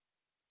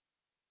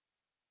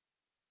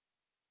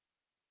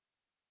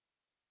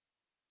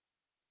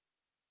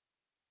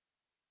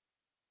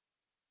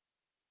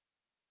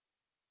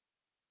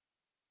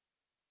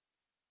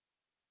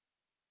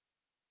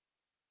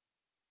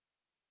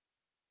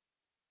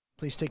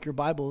Please take your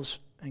Bibles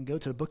and go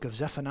to the book of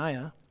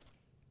Zephaniah.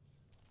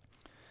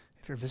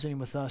 If you're visiting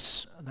with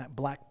us, that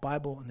black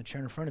Bible in the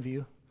chair in front of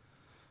you,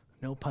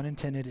 no pun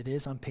intended, it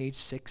is on page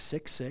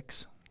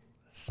 666.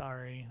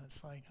 Sorry,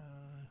 it's like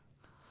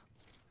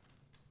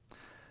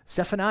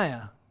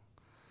Zephaniah,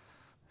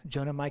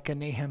 Jonah, Micah,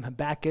 Nahum,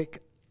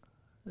 Habakkuk,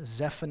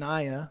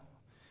 Zephaniah.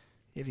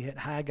 If you hit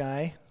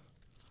Haggai,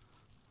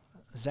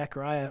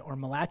 Zechariah, or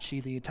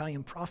Malachi, the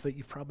Italian prophet,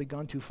 you've probably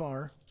gone too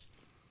far.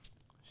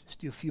 Just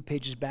do a few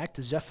pages back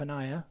to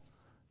Zephaniah,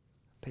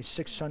 page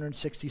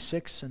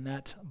 666 in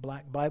that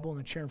black Bible in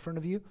the chair in front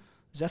of you.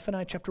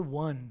 Zephaniah chapter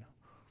 1.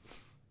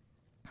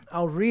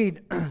 I'll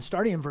read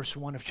starting in verse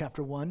 1 of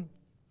chapter 1,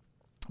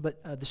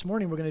 but this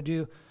morning we're going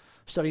to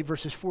study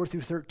verses 4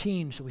 through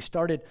 13. So we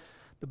started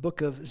the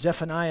book of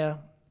Zephaniah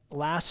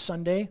last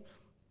Sunday.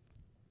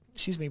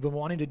 We've been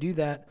wanting to do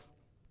that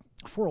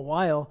for a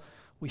while.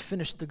 We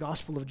finished the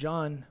Gospel of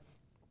John,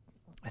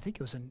 I think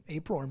it was in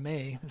April or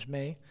May. It was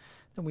May.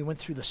 Then we went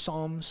through the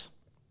Psalms.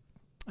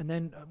 And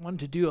then I wanted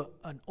to do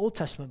an Old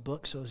Testament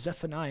book, so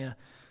Zephaniah,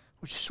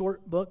 which is a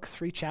short book,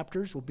 3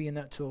 chapters. We'll be in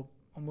that till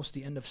almost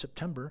the end of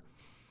September.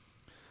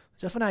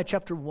 Zephaniah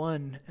chapter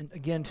 1, and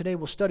again, today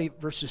we'll study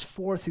verses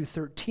 4 through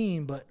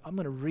 13, but I'm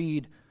going to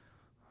read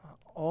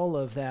all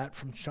of that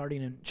from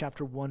starting in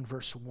chapter 1,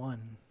 verse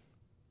 1.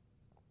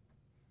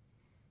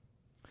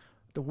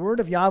 The word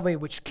of Yahweh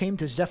which came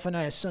to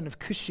Zephaniah, son of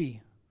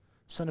Cushi,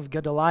 son of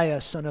Gedaliah,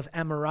 son of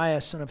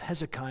Amariah, son of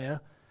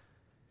Hezekiah,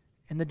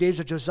 in the days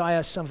of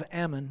Josiah, son of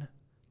Ammon,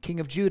 king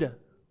of Judah.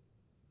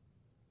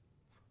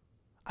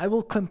 I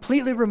will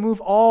completely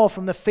remove all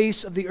from the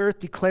face of the earth,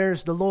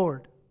 declares the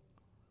Lord.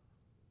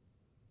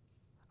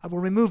 I will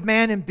remove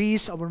man and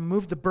beast. I will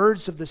remove the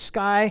birds of the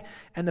sky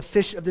and the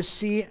fish of the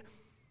sea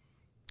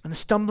and the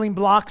stumbling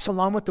blocks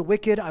along with the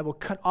wicked. I will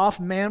cut off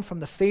man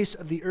from the face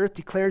of the earth,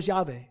 declares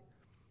Yahweh.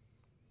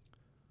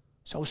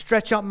 So I will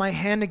stretch out my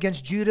hand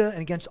against Judah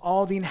and against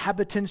all the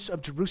inhabitants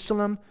of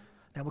Jerusalem.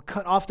 And I will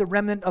cut off the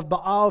remnant of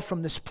Baal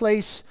from this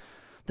place,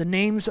 the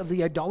names of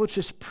the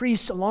idolatrous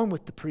priests along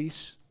with the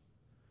priests.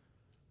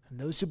 And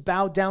those who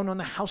bow down on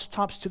the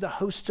housetops to the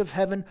host of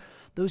heaven,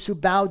 those who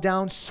bow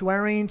down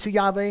swearing to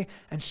Yahweh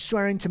and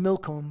swearing to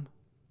Milcom,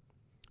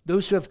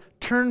 those who have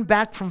turned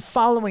back from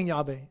following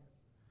Yahweh,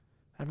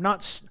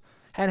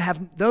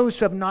 those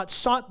who have not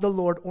sought the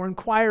Lord or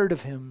inquired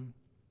of him.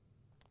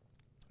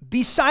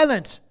 Be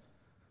silent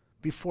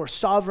before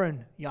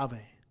sovereign Yahweh,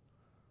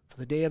 for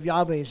the day of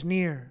Yahweh is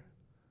near.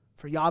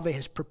 For Yahweh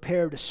has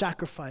prepared a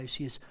sacrifice.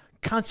 He has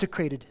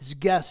consecrated his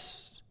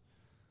guests.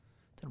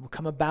 Then it will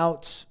come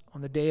about on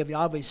the day of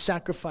Yahweh's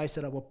sacrifice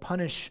that I will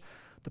punish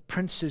the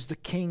princes, the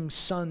kings,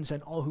 sons,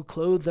 and all who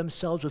clothe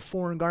themselves with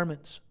foreign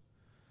garments.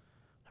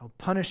 I will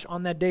punish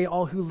on that day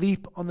all who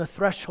leap on the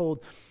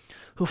threshold,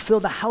 who fill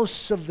the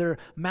house of their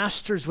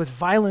masters with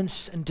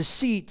violence and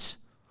deceit.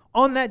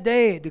 On that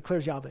day,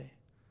 declares Yahweh,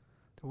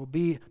 there will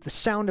be the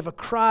sound of a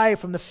cry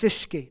from the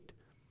fish gate,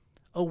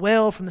 a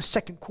wail from the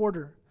second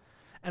quarter,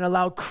 and a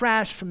loud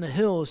crash from the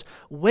hills.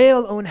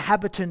 Wail, O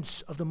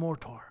inhabitants of the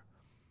mortar,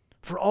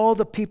 for all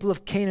the people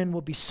of Canaan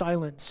will be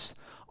silenced.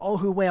 All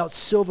who weigh out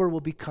silver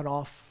will be cut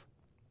off.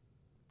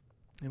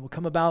 It will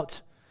come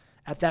about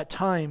at that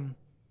time,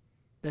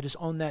 that is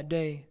on that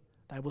day,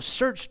 that I will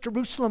search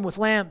Jerusalem with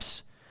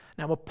lamps,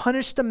 and I will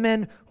punish the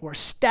men who are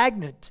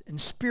stagnant in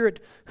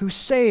spirit, who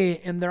say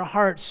in their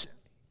hearts,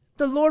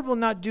 the Lord will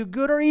not do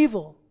good or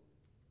evil.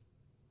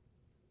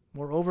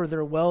 Moreover,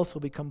 their wealth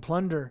will become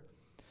plunder,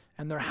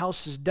 and their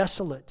houses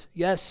desolate.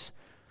 Yes,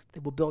 they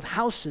will build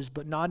houses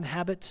but not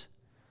inhabit,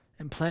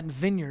 and plant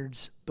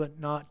vineyards but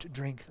not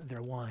drink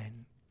their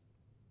wine.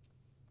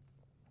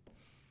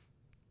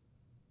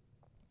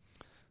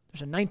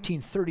 There's a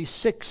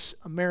 1936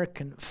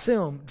 American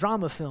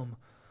drama film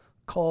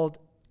called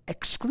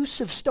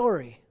Exclusive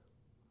Story.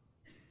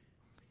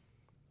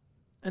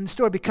 And the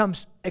story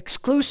becomes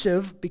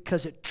exclusive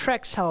because it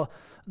tracks how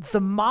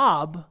the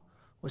mob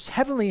was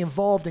heavily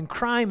involved in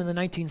crime in the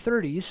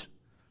 1930s.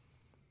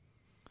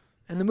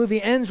 And the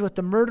movie ends with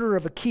the murder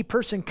of a key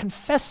person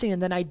confessing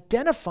and then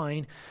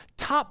identifying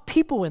top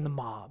people in the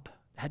mob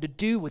that had to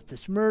do with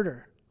this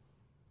murder.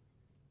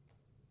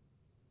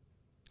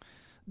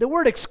 The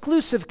word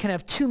exclusive can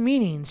have 2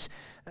 meanings.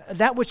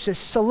 That which is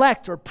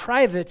select or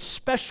private,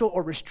 special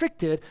or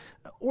restricted,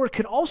 or it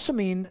could also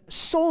mean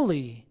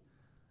solely,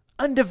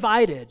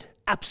 undivided,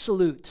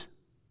 absolute.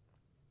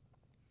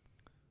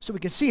 So we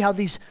can see how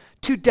these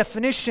 2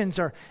 definitions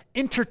are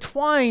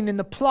intertwined in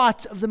the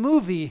plot of the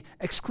movie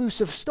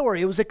Exclusive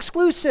Story. It was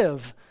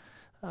exclusive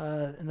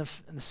in the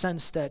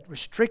sense that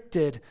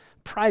restricted,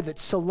 private,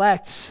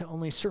 select,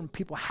 only certain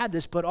people had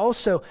this, but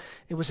also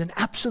it was an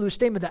absolute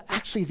statement that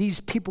actually these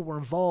people were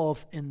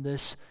involved in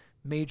this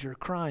major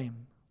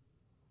crime.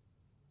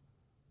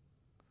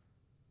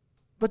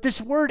 But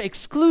this word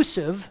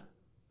exclusive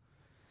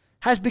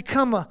has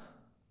become a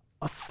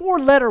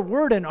 4-letter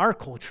word in our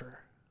culture.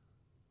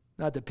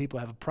 Not that people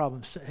have a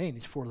problem saying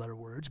these 4-letter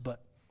words,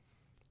 but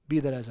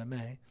be that as it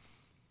may.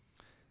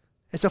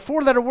 It's a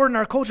four-letter word in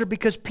our culture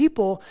because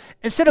people,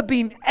 instead of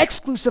being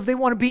exclusive, they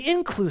want to be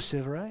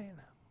inclusive, right?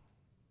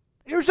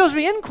 You're supposed to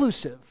be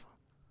inclusive.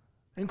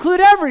 Include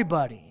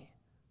everybody.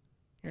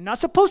 You're not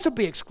supposed to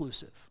be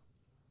exclusive.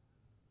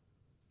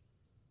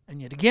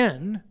 And yet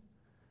again,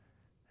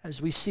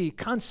 as we see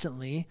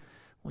constantly,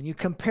 when you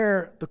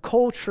compare the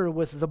culture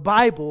with the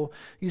Bible,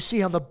 you see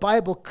how the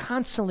Bible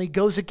constantly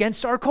goes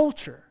against our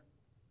culture.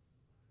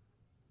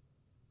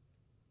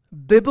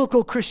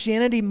 Biblical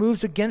Christianity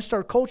moves against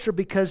our culture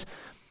because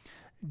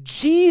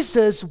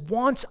Jesus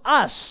wants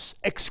us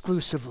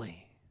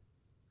exclusively.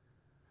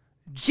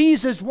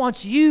 Jesus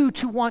wants you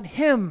to want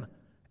him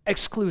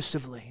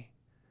exclusively,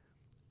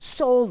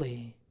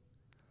 solely.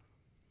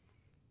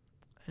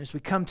 And as we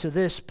come to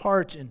this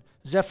part in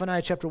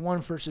Zephaniah chapter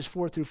 1, verses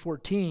 4 through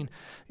 14,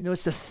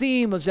 it's the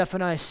theme of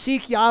Zephaniah.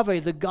 Seek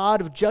Yahveh, the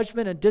God of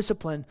judgment and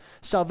discipline,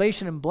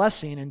 salvation and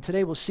blessing. And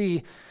today we'll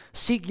see,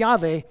 seek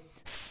Yahveh,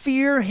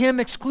 fear him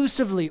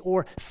exclusively,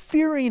 or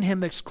fearing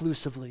him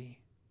exclusively.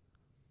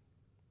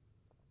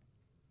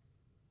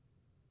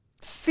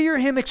 Fear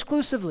him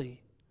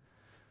exclusively.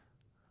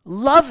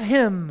 Love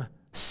him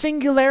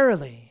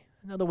singularly.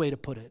 Another way to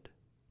put it.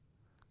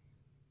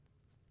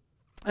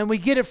 And we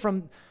get it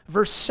from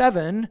verse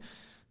 7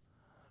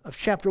 of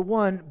chapter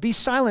 1. Be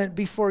silent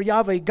before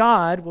Yahweh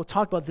God. We'll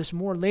talk about this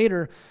more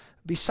later.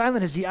 Be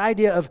silent is the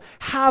idea of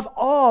have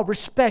awe,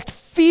 respect,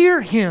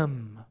 fear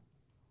him.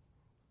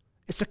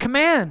 It's a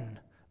command.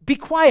 Be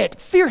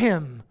quiet, fear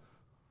him,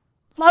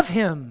 love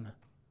him.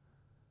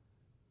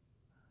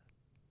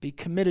 Be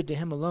committed to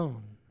him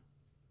alone.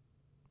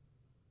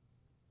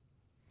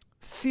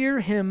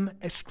 Fear him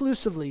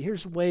exclusively.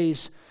 Here's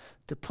ways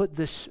to put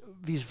these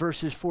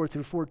verses 4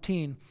 through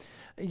 14.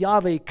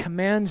 Yahweh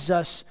commands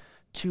us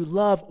to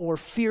love or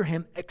fear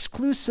him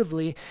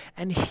exclusively,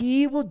 and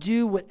he will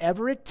do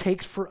whatever it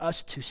takes for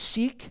us to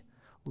seek,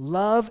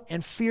 love,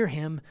 and fear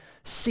him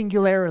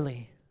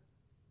singularly.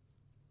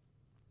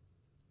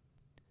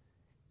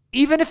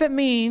 Even if it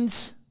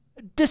means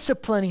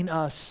disciplining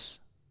us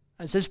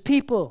as his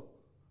people.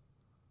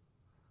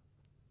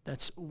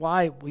 That's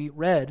why we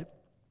read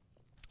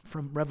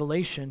from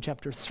Revelation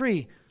chapter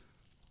 3,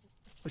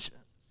 which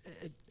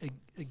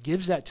it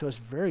gives that to us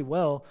very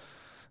well.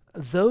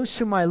 Those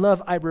whom I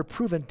love, I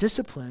reprove and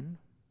discipline.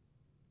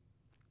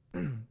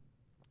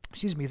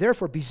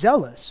 Therefore be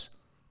zealous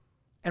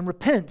and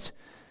repent.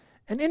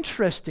 And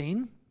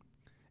interesting,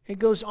 it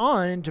goes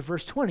on into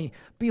verse 20.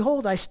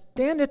 Behold, I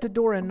stand at the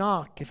door and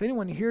knock. If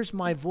anyone hears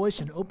my voice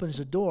and opens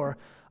the door,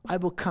 I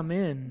will come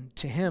in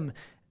to him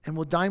and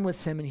will dine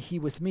with him and he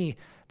with me.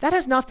 That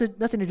has nothing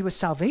to do with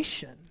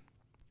salvation.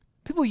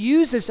 People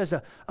use this as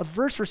a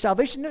verse for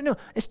salvation. No,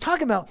 it's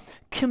talking about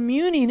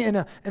communing in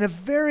a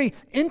very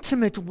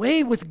intimate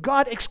way with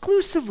God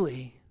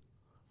exclusively.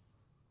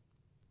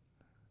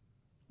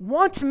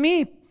 Wants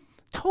me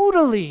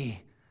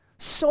totally,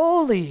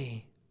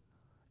 solely.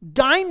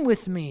 Dine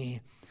with me.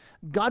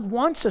 God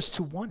wants us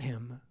to want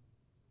him.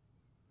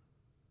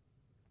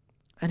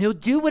 And he'll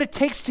do what it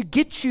takes to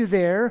get you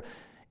there,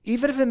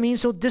 even if it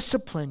means he'll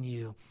discipline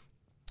you.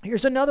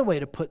 Here's another way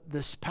to put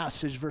this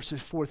passage,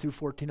 verses 4 through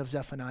 14 of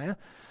Zephaniah.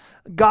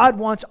 God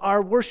wants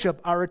our worship,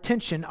 our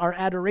attention, our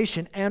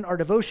adoration, and our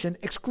devotion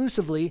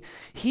exclusively.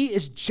 He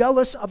is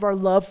jealous of our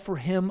love for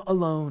him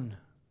alone.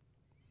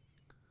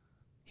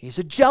 He's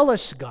a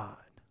jealous God.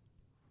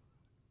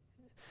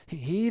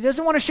 He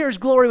doesn't want to share his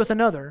glory with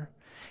another.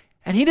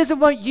 And he doesn't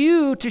want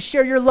you to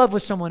share your love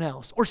with someone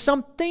else or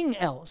something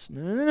else.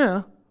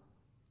 No.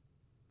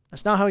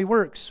 That's not how he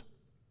works.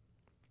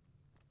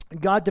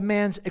 God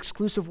demands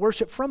exclusive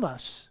worship from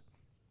us.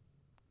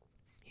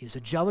 He is a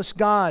jealous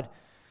God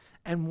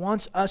and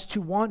wants us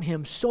to want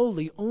him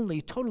solely,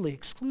 only, totally,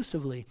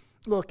 exclusively.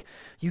 Look,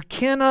 you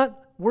cannot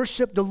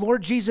worship the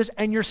Lord Jesus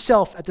and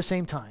yourself at the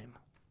same time.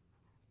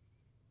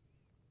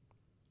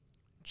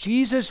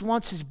 Jesus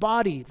wants his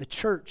body, the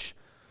church,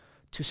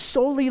 to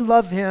solely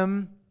love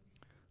him,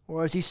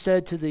 or as he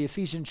said to the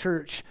Ephesian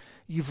church,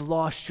 you've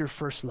lost your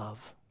first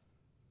love.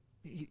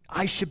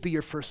 I should be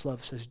your first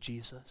love, says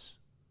Jesus.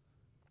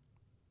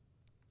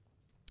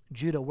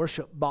 Judah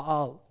worshiped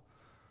Baal,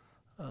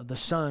 the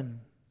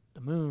sun,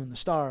 the moon, the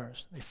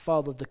stars. They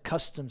followed the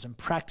customs and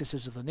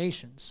practices of the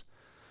nations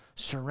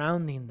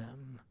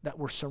that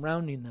were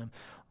surrounding them,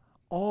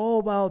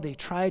 all while they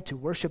tried to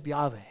worship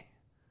Yahweh.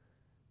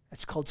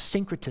 It's called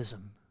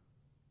syncretism.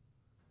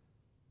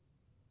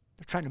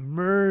 They're trying to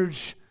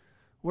merge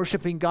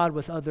worshiping God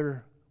with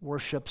other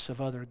worships of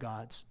other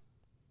gods.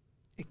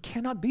 It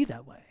cannot be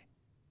that way.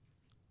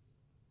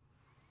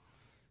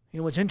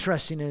 What's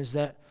interesting is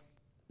that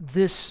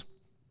this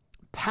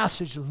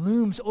passage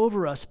looms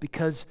over us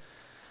because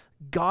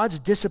God's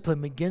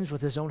discipline begins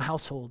with his own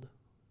household.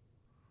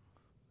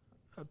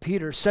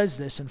 Peter says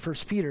this in 1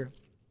 Peter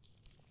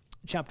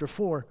chapter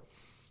 4.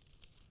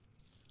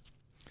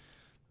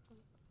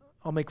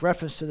 I'll make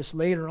reference to this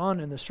later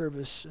on in the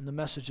service, in the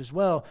message as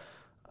well.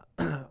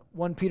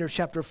 1 Peter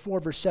chapter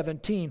 4, verse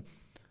 17.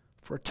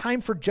 For a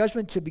time for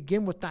judgment to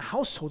begin with the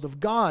household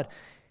of God.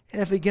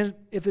 And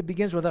if it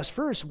begins with us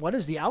first, what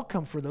is the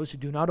outcome for those who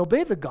do not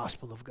obey the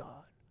gospel of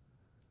God?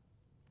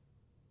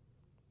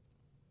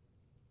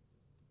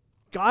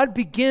 God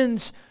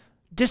begins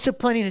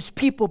disciplining his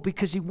people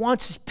because he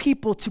wants his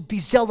people to be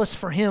zealous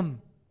for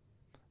him,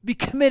 be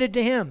committed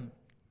to him.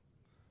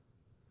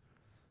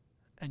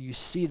 And you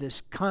see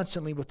this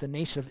constantly with the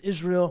nation of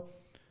Israel,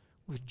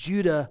 with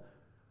Judah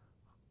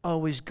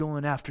always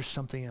going after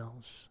something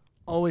else,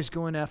 always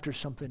going after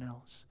something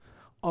else,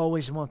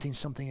 always wanting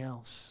something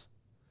else.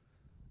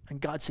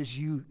 And God says,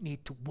 you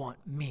need to want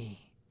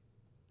me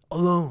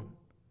alone,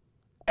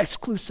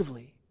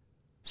 exclusively,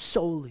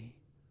 solely.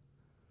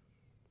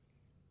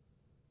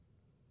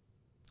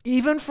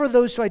 Even for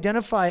those who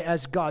identify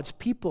as God's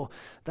people,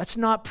 that's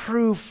not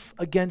proof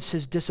against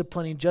his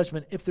disciplining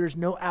judgment if there's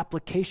no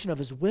application of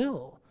his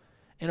will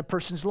in a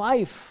person's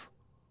life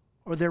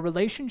or their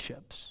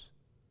relationships.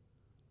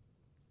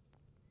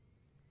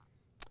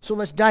 So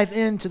let's dive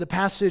into the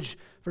passage,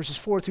 verses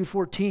 4 through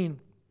 14.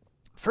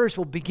 First,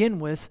 we'll begin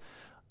with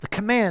the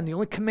command, the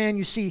only command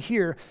you see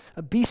here,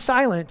 be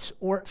silent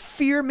or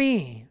fear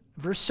me.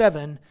 Verse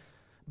 7,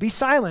 be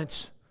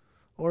silent,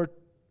 or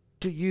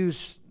to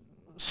use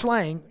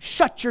slang,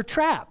 shut your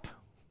trap.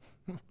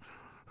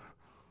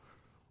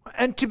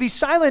 And to be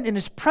silent in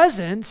his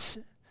presence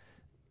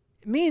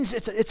means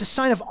it's a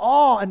sign of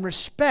awe and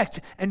respect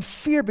and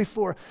fear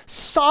before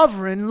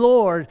sovereign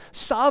Lord,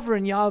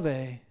 sovereign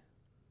Yahweh,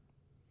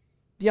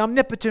 the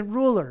omnipotent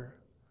ruler,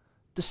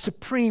 the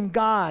supreme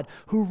God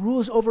who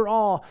rules over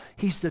all.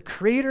 He's the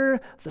creator,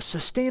 the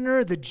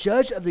sustainer, the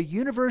judge of the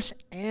universe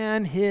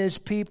and his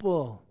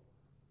people.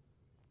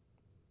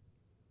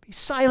 Be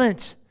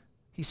silent,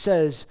 he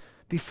says,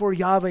 before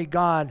Yahweh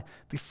God,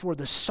 before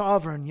the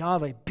sovereign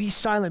Yahweh. Be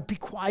silent, be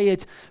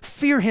quiet,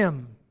 fear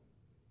him.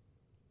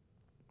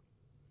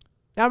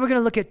 Now we're going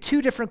to look at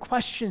two different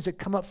questions that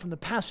come up from the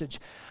passage.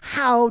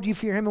 How do you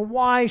fear him, and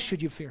why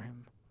should you fear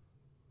him?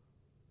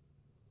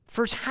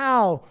 First,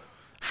 how?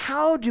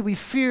 How do we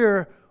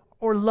fear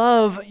or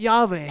love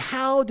Yahweh?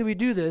 How do we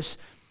do this?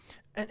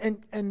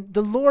 And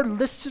the Lord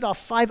listed off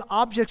 5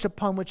 objects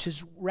upon which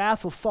his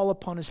wrath will fall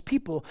upon his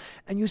people.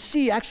 And you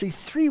see actually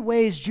 3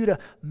 ways Judah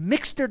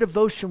mixed their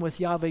devotion with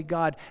Yahweh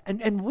God.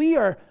 And we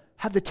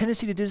have the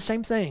tendency to do the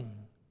same thing.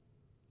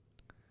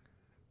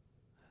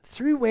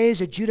 3 ways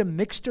that Judah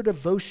mixed their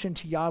devotion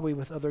to Yahweh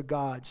with other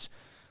gods.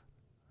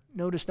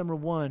 Notice number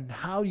 1,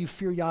 how do you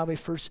fear Yahweh?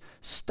 First,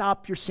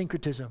 stop your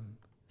syncretism.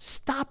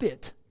 Stop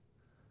it.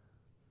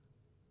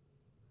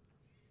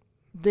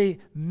 They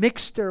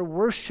mixed their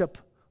worship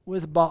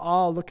with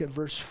Baal. Look at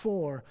verse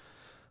 4.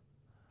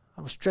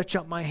 I will stretch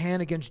out my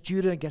hand against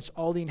Judah, against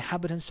all the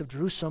inhabitants of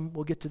Jerusalem.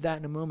 We'll get to that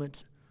in a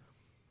moment,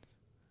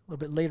 a little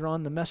bit later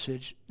on in the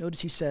message.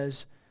 Notice he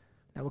says,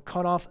 I will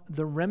cut off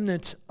the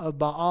remnant of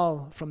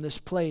Baal from this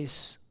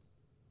place.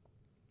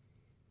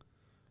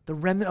 The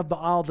remnant of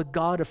Baal, the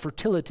god of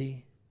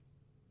fertility.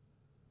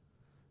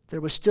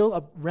 There was still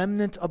a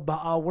remnant of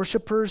Baal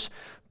worshipers.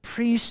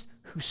 Priests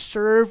who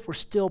served were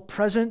still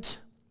present.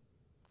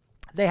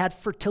 They had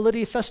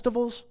fertility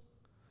festivals,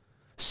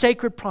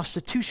 sacred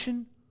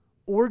prostitution,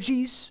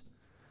 orgies.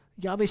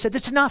 Yahweh said,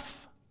 that's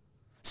enough.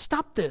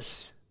 Stop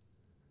this.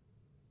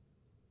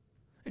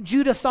 And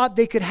Judah thought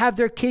they could have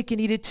their cake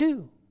and eat it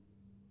too.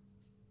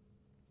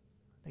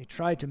 They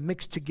tried to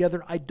mix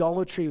together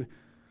idolatry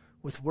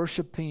with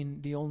worshiping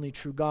the only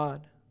true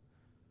God.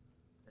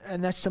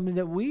 And that's something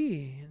that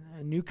we,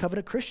 New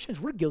Covenant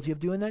Christians, we're guilty of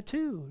doing that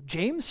too.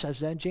 James says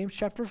that in James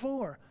chapter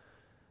 4.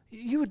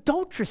 You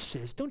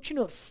adulteresses, don't you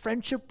know that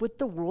friendship with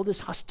the world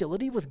is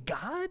hostility with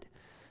God?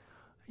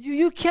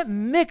 You can't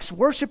mix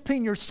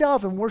worshiping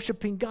yourself and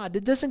worshiping God.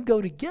 It doesn't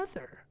go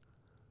together.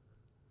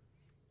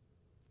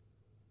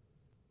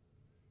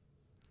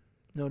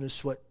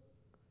 Notice what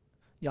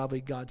Yahweh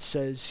God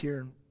says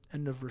here in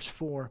end of verse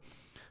 4.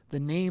 The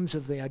names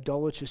of the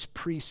idolatrous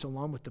priests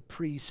along with the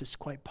priests, it's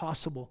quite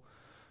possible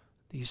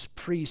these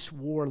priests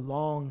wore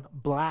long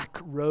black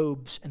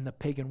robes in the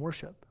pagan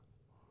worship.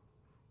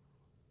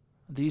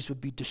 These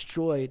would be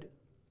destroyed,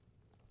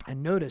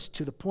 and notice,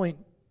 to the point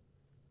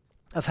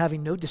of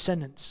having no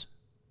descendants,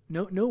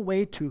 no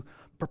way to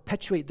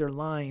perpetuate their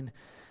line.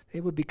 They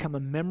would become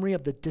a memory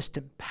of the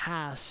distant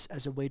past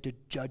as a way to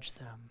judge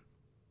them.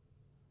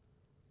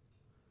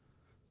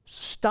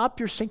 Stop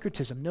your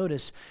syncretism.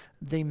 Notice,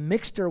 they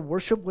mixed their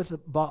worship with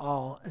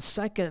Baal.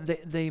 Second,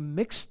 they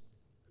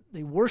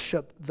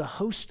worship the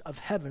host of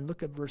heaven.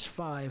 Look at verse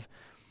 5.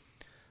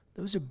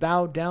 Those who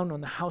bow down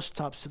on the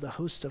housetops to the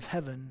host of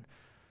heaven.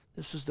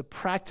 This was the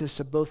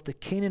practice of both the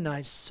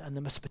Canaanites and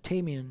the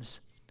Mesopotamians.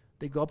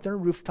 They go up there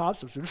on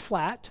rooftops, which are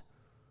flat,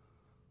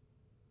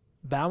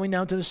 bowing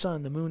down to the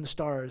sun, the moon, the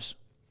stars.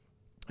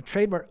 A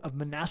trademark of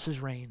Manasseh's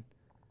reign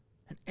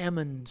and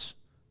Ammon's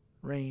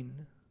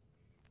reign.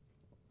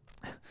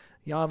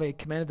 Yahweh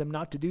commanded them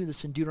not to do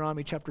this in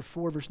Deuteronomy chapter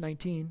 4, verse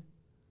 19.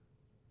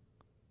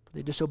 But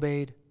they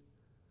disobeyed.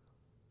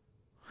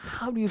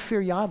 How do you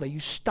fear Yahweh? You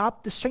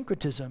stop the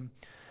syncretism.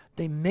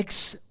 They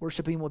mix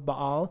worshiping with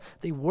Baal.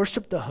 They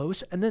worshiped the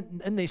host, and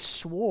then they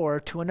swore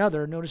to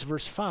another. Notice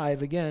verse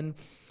 5 again.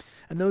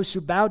 And those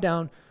who bow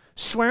down,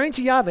 swearing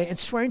to Yahweh and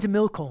swearing to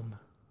Milcom.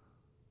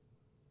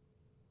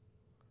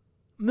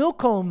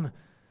 Milcom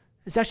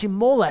is actually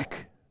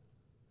Molech,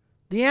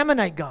 the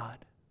Ammonite god,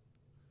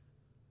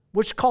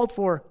 which called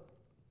for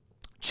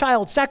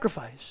child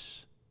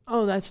sacrifice.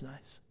 Oh, that's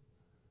nice.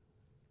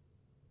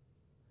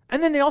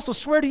 And then they also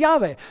swear to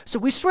Yahweh. So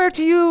we swear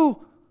to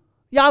you,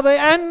 Yahweh,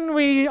 and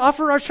we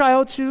offer our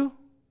child to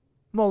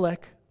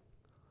Molech.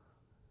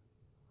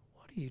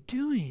 What are you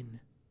doing?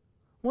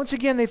 Once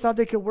again, they thought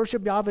they could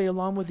worship Yahweh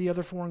along with the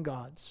other foreign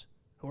gods,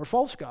 who were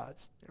false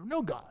gods. There were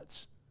no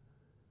gods.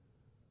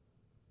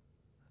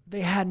 They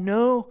had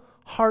no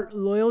heart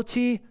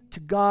loyalty to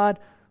God,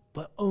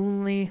 but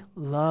only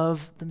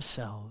love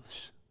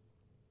themselves.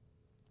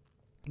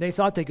 They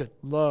thought they could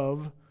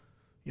love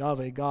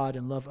Yahweh, God,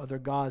 and love other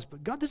gods,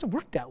 but God doesn't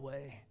work that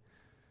way.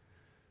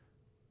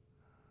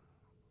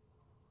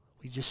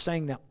 We just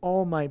sang that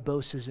all my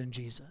boast is in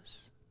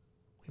Jesus.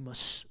 We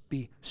must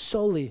be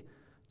solely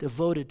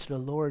devoted to the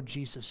Lord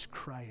Jesus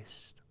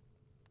Christ.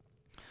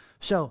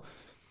 So,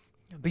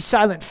 be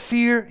silent,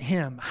 fear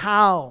him.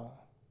 How?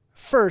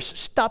 First,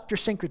 stop your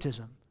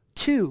syncretism.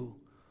 2,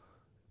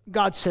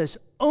 God says,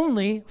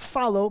 only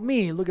follow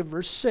me. Look at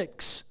verse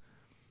 6.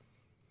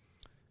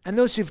 And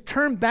those who've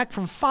turned back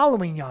from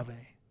following Yahweh,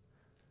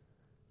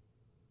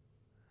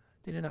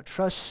 they did not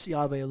trust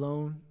Yahweh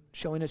alone,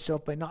 showing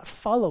itself by not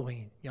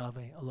following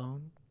Yahweh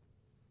alone.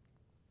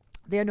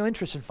 They had no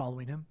interest in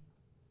following him.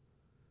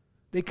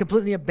 They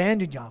completely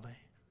abandoned Yahweh.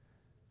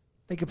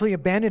 They completely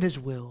abandoned his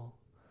will.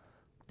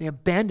 They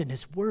abandoned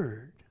his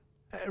word.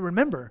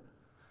 Remember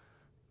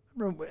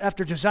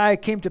after Josiah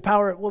came to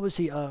power, what was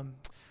he?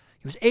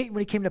 He was 8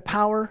 when he came to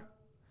power.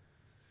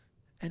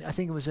 And I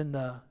think it was in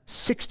the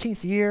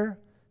 16th year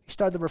he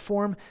started the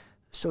reform.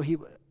 So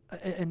in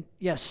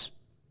the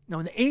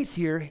 8th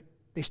year,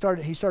 he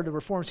started the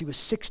reforms. He was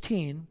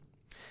 16.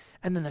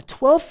 And then the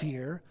 12th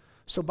year,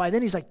 so by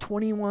then he's like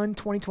 21,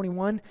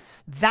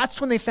 that's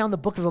when they found the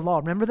book of the law.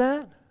 Remember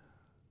that?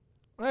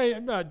 Hey,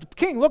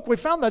 King, look, we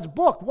found that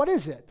book. What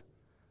is it?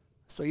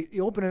 So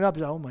you open it up,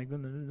 and oh my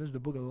goodness, this is the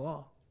book of the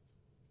law.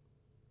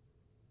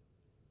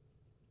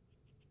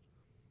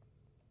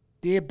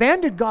 They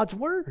abandoned God's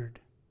word.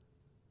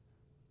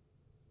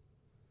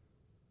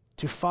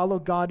 To follow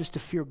God is to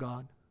fear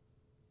God.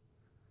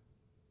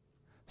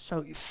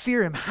 So you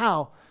fear him.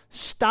 How?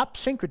 Stop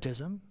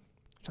syncretism.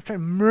 Stop trying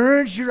to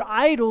merge your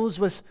idols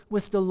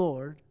with the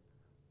Lord.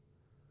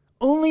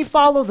 Only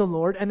follow the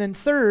Lord. And then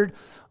third,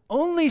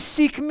 only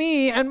seek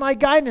me and my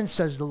guidance,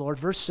 says the Lord.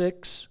 Verse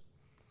 6.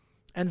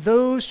 And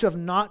those who have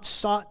not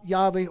sought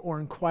Yahweh or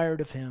inquired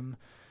of him.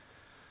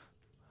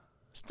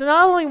 So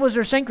not only was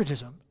there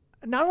syncretism,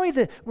 not only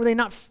were they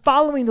not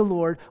following the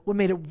Lord, what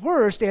made it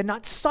worse, they had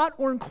not sought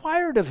or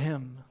inquired of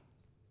him.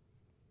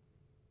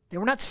 They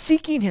were not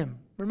seeking him.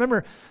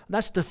 Remember,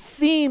 that's the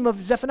theme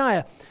of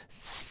Zephaniah.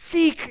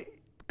 Seek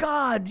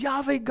God,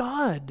 Yahweh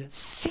God.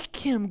 Seek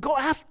him. Go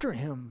after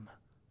him.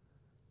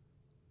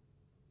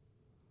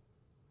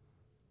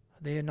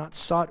 They had not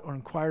sought or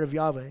inquired of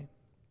Yahweh,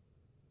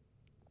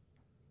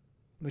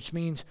 which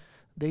means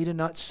they did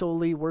not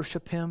solely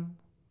worship him,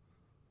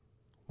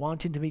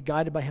 wanting to be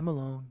guided by him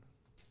alone.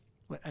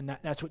 And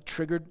that's what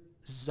triggered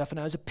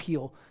Zephaniah's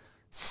appeal.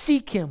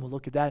 Seek him. We'll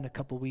look at that in a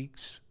couple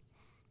weeks.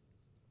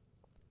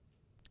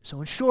 So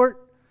in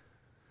short,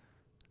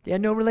 they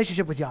had no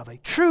relationship with Yahweh.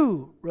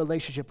 True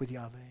relationship with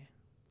Yahweh.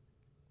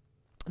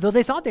 Though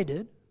they thought they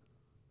did.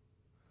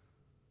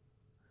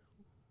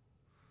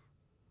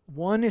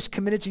 One is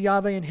committed to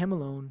Yahweh and him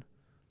alone,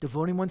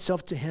 devoting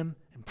oneself to him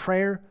in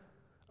prayer,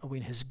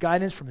 awaiting his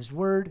guidance from his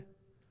word.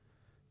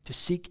 To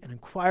seek and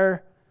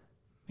inquire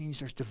means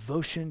there's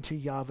devotion to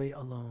Yahweh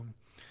alone.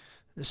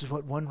 This is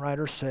what one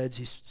writer says.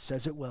 He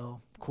says it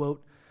well.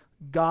 Quote,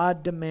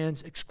 God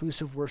demands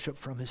exclusive worship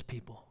from his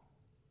people.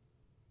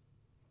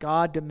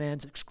 God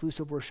demands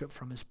exclusive worship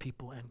from his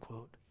people, end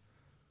quote.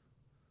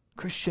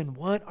 Christian,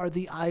 what are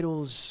the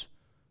idols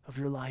of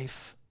your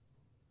life?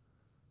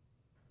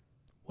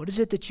 What is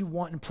it that you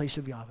want in place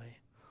of Yahweh?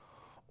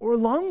 Or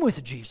along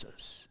with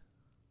Jesus?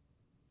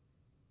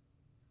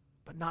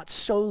 But not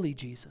solely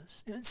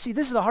Jesus. See,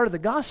 this is the heart of the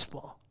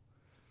gospel.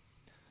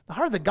 The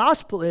heart of the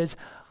gospel is,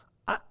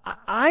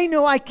 I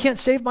know I can't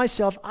save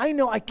myself. I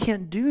know I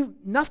can't do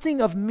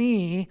nothing of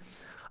me.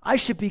 I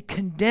should be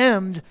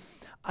condemned.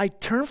 I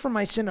turn from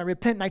my sin, I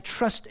repent, and I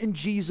trust in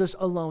Jesus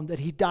alone, that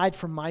he died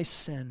for my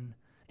sin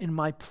in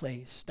my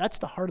place. That's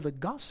the heart of the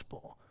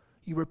gospel.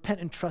 You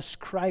repent and trust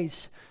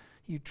Christ.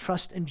 You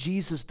trust in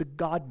Jesus, the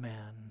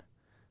God-man,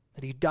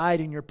 that he died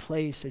in your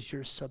place as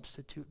your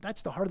substitute.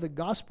 That's the heart of the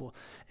gospel.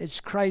 It's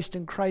Christ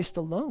and Christ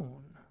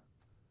alone.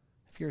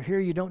 If you're here,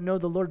 you don't know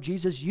the Lord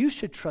Jesus, you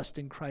should trust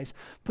in Christ.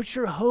 Put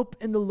your hope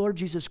in the Lord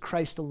Jesus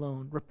Christ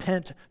alone.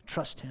 Repent,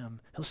 trust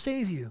him. He'll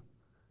save you.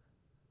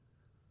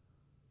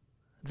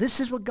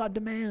 This is what God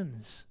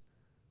demands.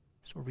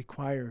 This is what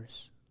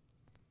requires.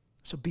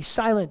 So be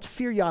silent,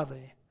 fear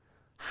Yahweh.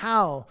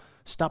 How?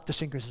 Stop the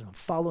syncretism.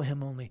 Follow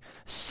him only.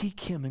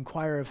 Seek him.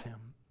 Inquire of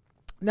him.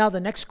 Now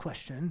the next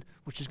question,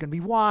 which is going to be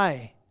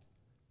why?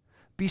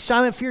 Be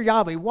silent, fear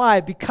Yahweh.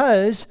 Why?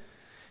 Because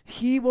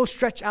he will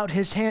stretch out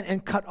his hand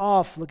and cut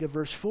off. Look at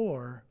verse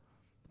 4.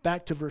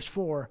 Back to verse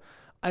 4.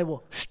 I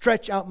will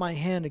stretch out my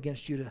hand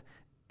against Judah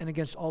and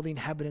against all the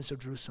inhabitants of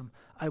Jerusalem.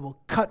 I will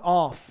cut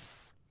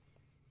off.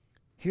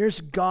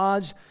 Here's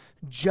God's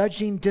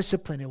judging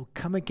discipline. It will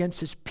come against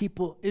his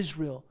people,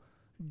 Israel,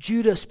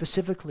 Judah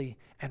specifically,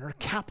 and her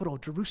capital,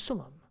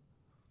 Jerusalem.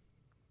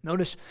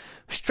 Notice,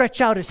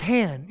 stretch out his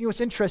hand. You know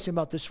what's interesting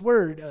about this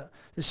word,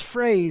 this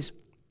phrase,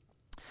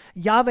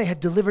 Yahweh had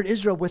delivered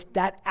Israel with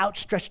that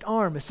outstretched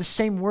arm. It's the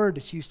same word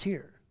that's used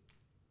here.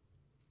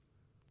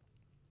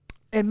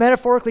 It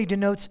metaphorically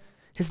denotes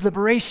his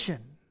liberation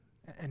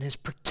and his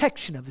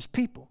protection of his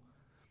people.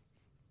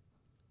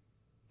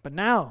 But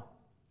now,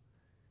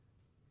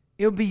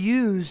 it will be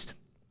used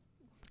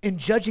in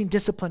judging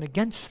discipline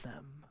against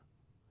them.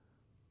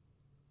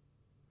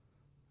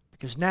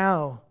 Because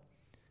now,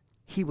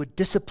 he would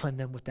discipline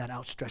them with that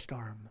outstretched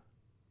arm.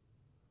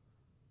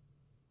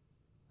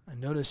 And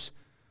notice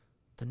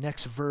the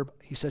next verb,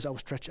 he says, I will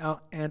stretch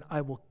out and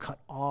I will cut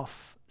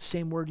off.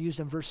 Same word used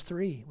in verse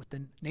 3 with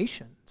the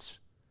nations.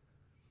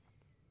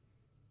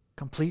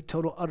 Complete,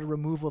 total, utter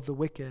removal of the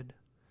wicked.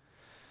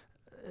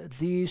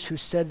 These who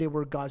said they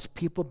were God's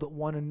people but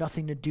wanted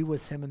nothing to do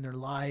with him in their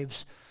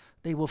lives,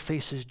 they will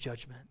face his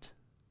judgment.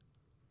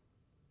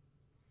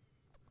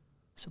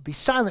 So be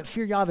silent,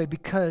 fear Yahweh,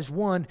 because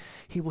one,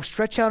 he will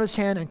stretch out his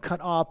hand and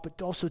cut off,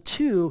 but also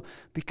two,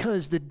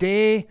 because the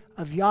day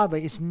of Yahweh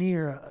is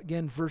near.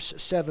 Again, verse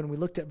 7, we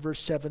looked at verse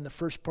 7, the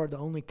first part, the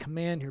only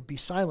command here, be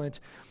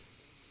silent.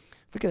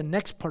 Look at the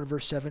next part of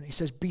verse 7. He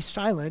says, be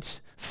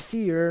silent,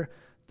 fear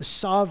the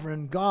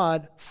sovereign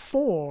God,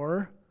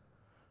 for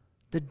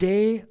the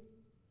day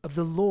of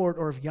the Lord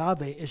or of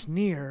Yahweh is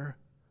near,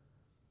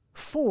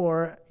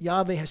 for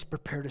Yahweh has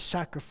prepared a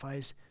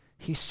sacrifice.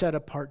 He set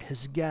apart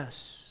his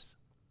guests.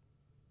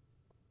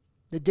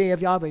 The day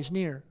of Yahweh is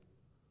near,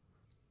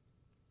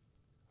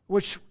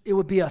 which it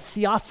would be a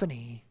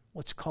theophany,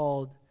 what's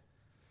called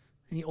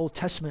in the Old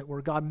Testament,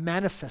 where God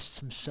manifests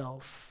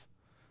himself,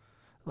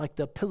 like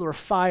the pillar of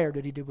fire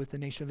that he did with the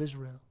nation of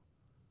Israel.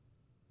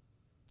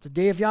 The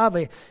day of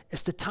Yahweh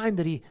is the time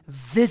that he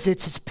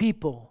visits his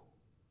people.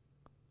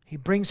 He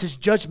brings his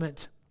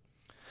judgment.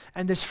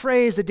 And this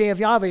phrase, the day of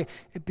Yahweh,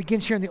 it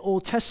begins here in the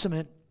Old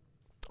Testament,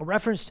 a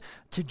reference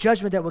to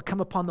judgment that would come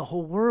upon the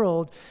whole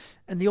world.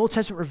 And the Old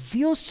Testament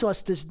reveals to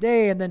us this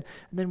day, and then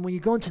when you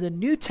go into the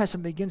New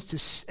Testament, it begins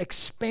to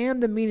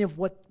expand the meaning of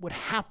what would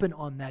happen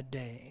on that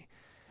day.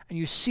 And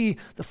you see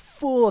the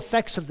full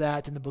effects of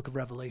that in the book of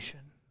Revelation.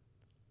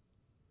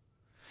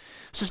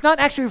 So it's not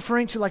actually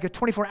referring to like a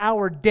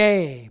 24-hour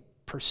day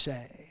per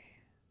se,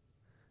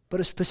 but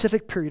a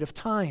specific period of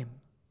time.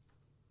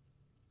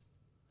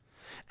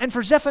 And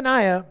for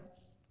Zephaniah,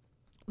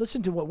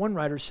 listen to what one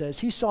writer says.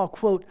 He saw,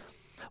 quote,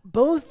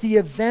 both the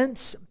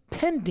events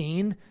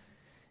pending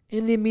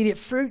in the immediate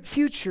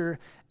future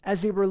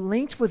as they were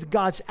linked with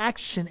God's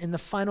action in the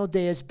final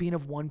day as being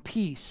of one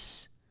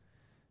piece.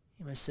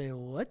 You might say,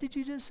 what did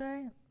you just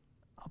say?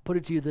 I'll put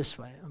it to you this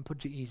way. I'll put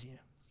it to you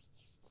easier.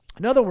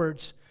 In other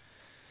words,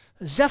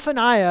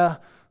 Zephaniah,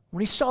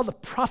 when he saw the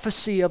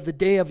prophecy of the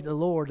day of the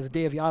Lord, the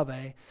day of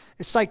Yahweh,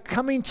 it's like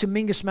coming to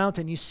Mingus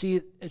Mountain. You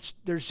see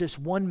there's just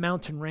one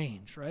mountain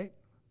range, right?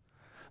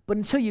 But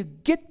until you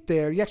get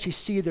there, you actually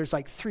see there's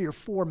like 3 or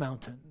 4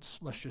 mountains,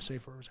 let's just say,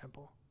 for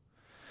example.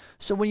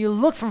 So when you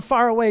look from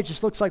far away, it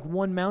just looks like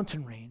one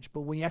mountain range.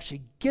 But when you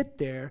actually get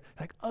there,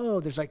 like, oh,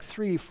 there's like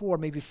 3, 4,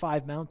 maybe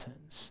 5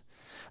 mountains.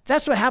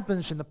 That's what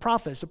happens in the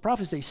prophets. The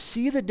prophets, they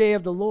see the day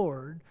of the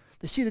Lord,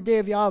 they see the day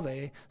of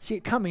Yahweh, see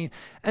it coming,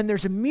 and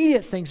there's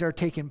immediate things that are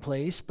taking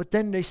place, but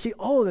then they see,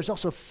 oh, there's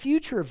also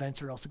future events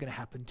that are also going to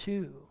happen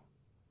too.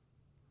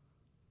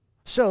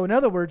 So in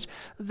other words,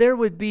 there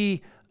would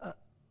be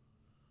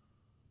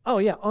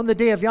on the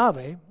day of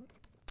Yahweh,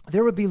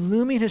 there would be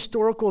looming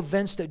historical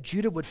events that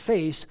Judah would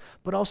face,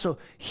 but also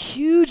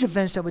huge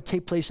events that would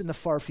take place in the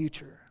far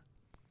future.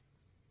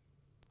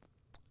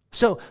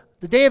 So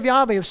the day of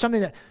Yahweh was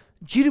something that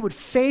Judah would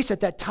face at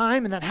that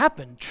time, and that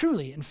happened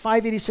truly in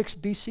 586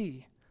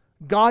 BC.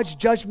 God's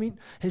judgment,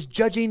 his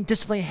judging,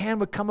 disciplining hand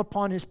would come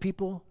upon his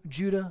people,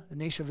 Judah, the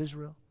nation of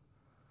Israel.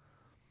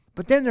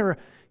 But then there were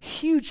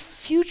huge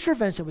future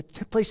events that would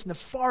take place in the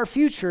far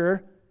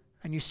future.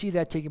 And you see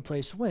that taking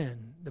place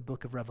when? The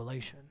book of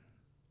Revelation.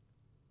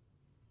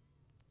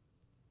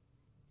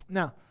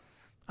 Now,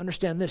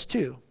 understand this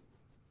too.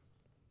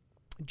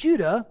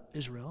 Judah,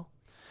 Israel,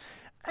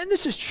 and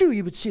this is true,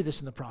 you would see this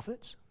in the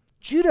prophets.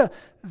 Judah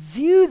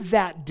viewed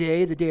that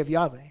day, the day of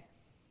Yahweh,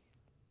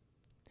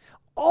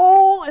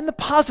 all in the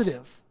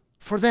positive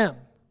for them.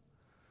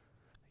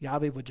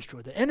 Yahweh would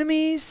destroy the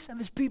enemies of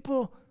his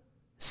people,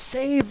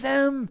 save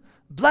them,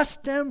 bless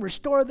them,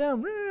 restore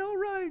them. All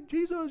right,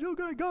 Jesus,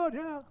 okay, God,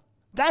 yeah.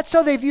 That's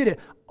how they viewed it.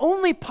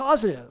 Only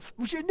positive,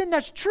 which and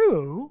that's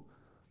true,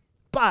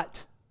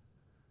 but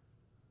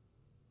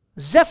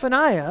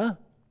Zephaniah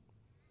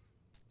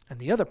and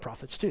the other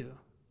prophets too.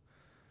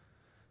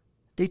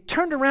 They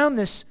turned around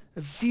this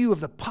view of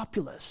the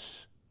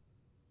populace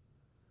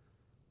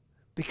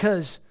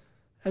because,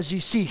 as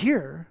you see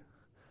here,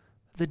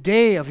 the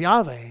day of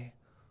Yahweh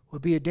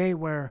would be a day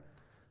where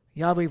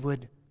Yahweh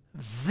would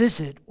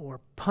visit or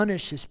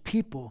punish his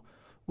people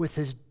with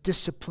his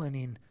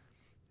disciplining,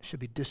 it should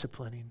be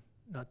disciplining,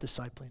 not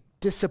discipling,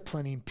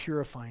 disciplining,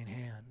 purifying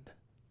hand.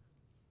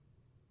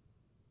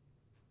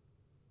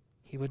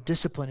 He would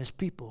discipline his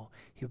people.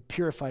 He would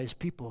purify his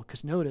people.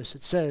 Because notice,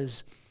 it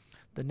says,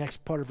 the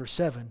next part of verse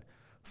 7,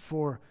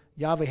 for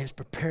Yahweh has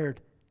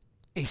prepared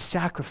a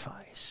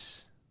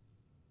sacrifice.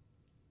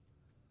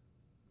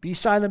 Be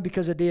silent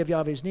because the day of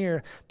Yahweh is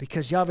near,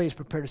 because Yahweh has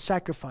prepared a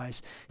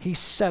sacrifice. He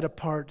set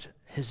apart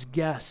his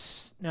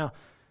guests. Now,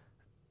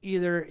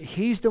 either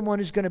he's the one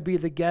who's going to be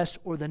the guest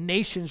or the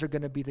nations are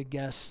going to be the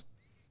guests.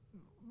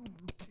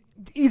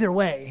 Either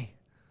way,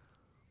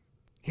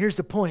 here's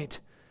the point.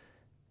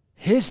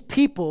 His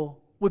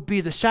people would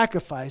be the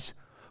sacrifice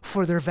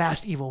for their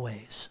vast evil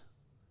ways.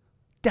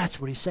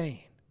 That's what he's saying.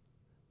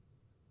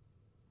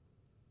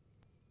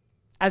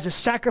 As a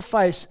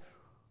sacrifice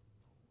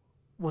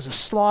was a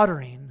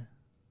slaughtering,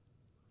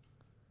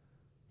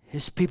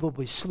 his people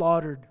will be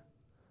slaughtered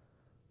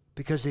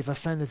because they've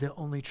offended the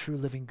only true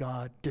living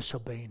God,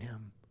 disobeying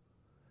him,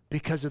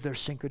 because of their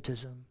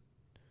syncretism,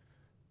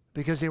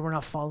 because they were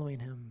not following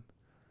him,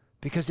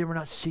 because they were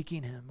not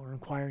seeking him or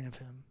inquiring of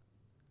him.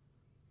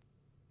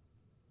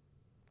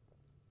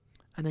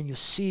 And then you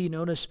see,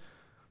 notice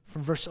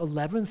from verse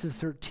 11 through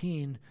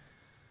 13,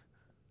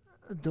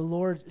 the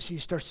Lord, he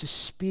starts to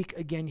speak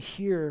again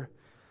here.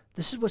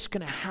 This is what's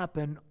going to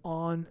happen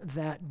on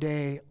that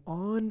day.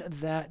 On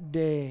that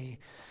day,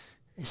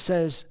 it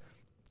says,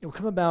 it will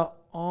come about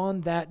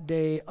on that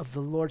day of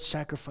the Lord's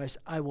sacrifice,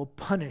 I will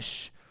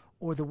punish,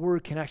 or the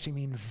word can actually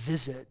mean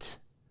visit,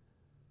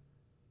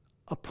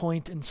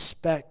 appoint,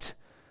 inspect,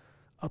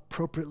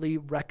 appropriately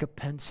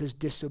recompense his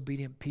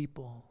disobedient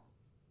people.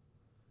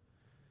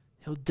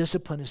 He'll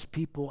discipline his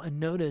people. And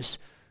notice,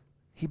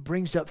 he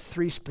brings up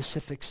 3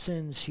 specific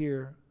sins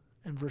here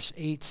in verse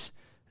 8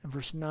 and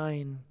verse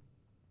 9.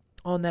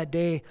 On that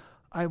day,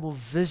 I will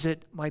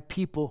visit my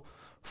people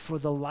for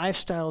the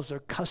lifestyles, their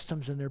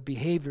customs, and their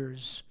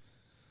behaviors.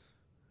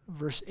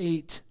 Verse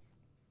 8,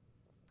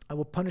 I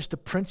will punish the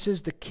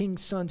princes, the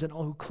king's sons, and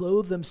all who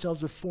clothe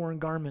themselves with foreign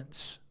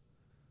garments.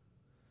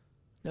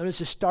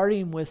 Notice it's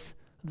starting with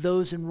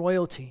those in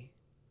royalty.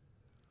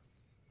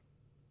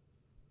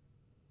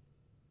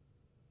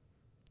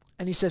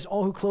 And he says,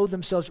 all who clothe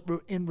themselves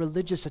in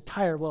religious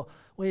attire. Well,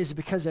 wait, is it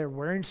because they're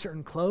wearing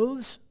certain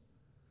clothes?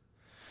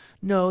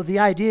 No, the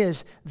idea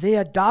is they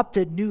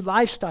adopted new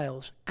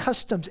lifestyles,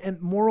 customs,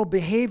 and moral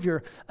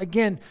behavior.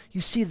 Again, you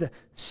see the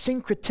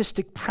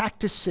syncretistic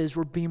practices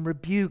were being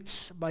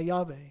rebuked by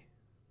Yahweh.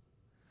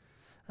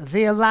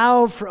 They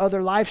allowed for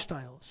other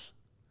lifestyles,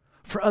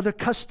 for other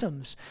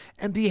customs,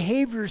 and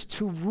behaviors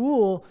to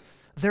rule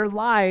their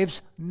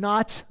lives,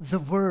 not the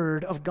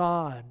Word of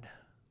God.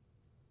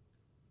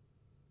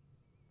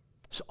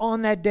 So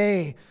on that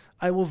day,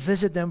 I will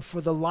visit them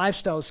for the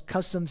lifestyles,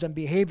 customs, and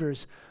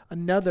behaviors.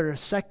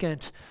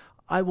 Second,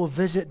 I will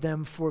visit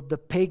them for the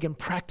pagan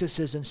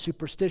practices and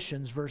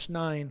superstitions. Verse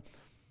 9,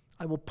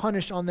 I will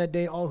punish on that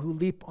day all who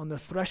leap on the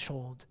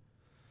threshold.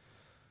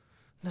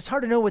 And it's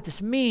hard to know what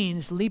this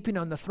means, leaping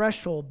on the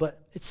threshold,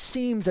 but it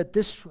seems that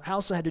this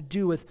also had to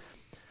do with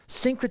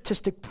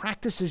syncretistic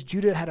practices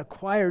Judah had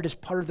acquired as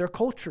part of their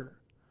culture.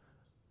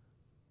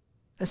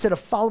 Instead of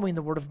following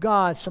the word of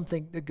God,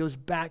 something that goes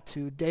back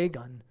to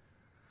Dagon,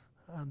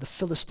 the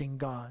Philistine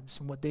gods,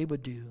 and what they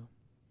would do.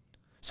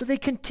 So they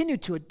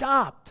continued to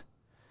adopt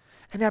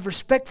and have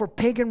respect for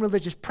pagan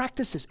religious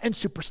practices and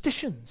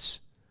superstitions.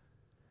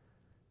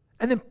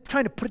 And then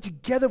trying to put it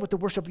together with the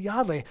worship of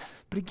Yahweh.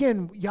 But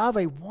again,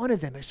 Yahweh wanted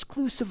them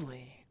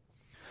exclusively.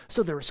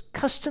 So there was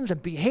customs and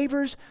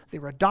behaviors. They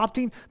were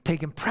adopting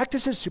pagan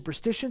practices,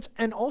 superstitions,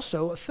 and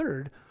also a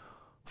third,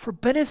 for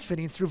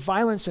benefiting through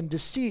violence and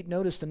deceit.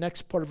 Notice the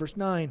next part of verse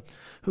 9.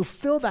 Who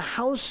fill the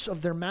house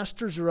of their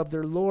masters or of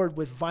their Lord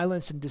with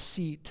violence and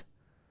deceit.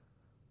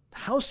 The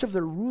house of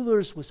their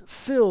rulers was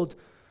filled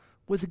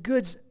with the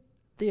goods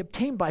they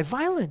obtained by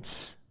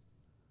violence,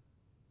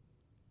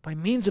 by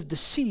means of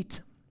deceit.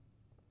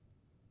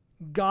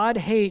 God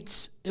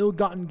hates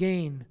ill-gotten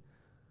gain,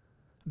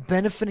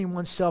 benefiting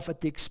oneself at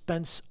the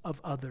expense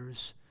of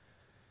others.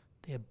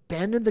 They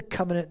abandoned the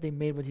covenant they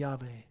made with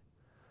Yahweh,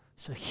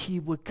 so he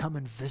would come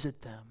and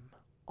visit them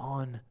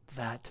on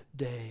that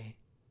day.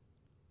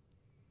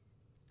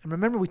 And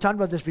remember, we talked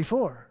about this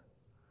before.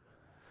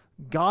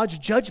 God's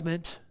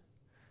judgment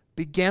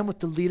began with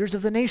the leaders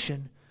of the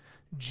nation,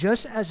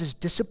 just as his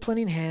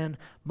disciplining hand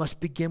must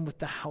begin with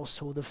the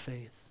household of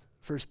faith.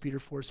 1 Peter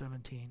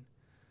 4:17.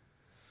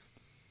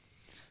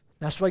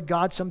 That's why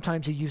God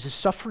sometimes he uses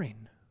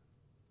suffering,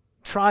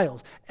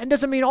 trials. And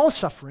doesn't mean all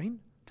suffering,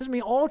 doesn't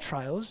mean all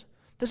trials,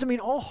 doesn't mean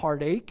all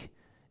heartache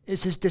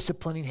is his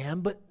disciplining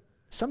hand, but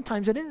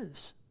sometimes it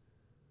is.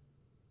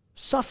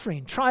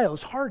 Suffering,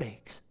 trials,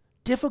 heartaches,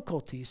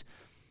 difficulties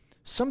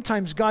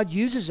sometimes God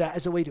uses that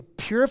as a way to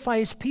purify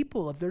his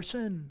people of their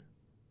sin.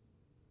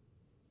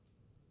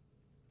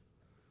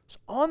 So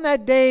on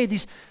that day,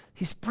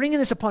 he's bringing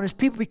this upon his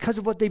people because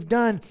of what they've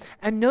done.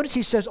 And notice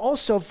he says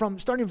also from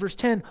starting in verse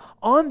 10,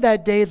 on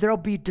that day there'll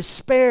be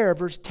despair,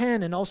 verse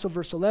 10 and also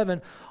verse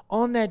 11.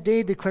 On that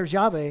day, declares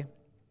Yahweh,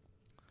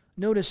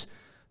 notice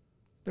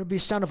there'll be a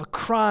sound of a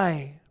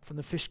cry from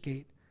the fish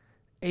gate,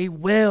 a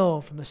wail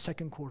from the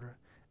second quarter,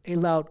 a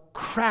loud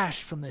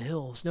crash from the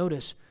hills.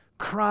 Notice,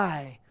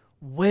 cry,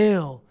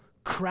 wail,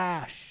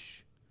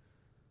 crash.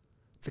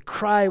 The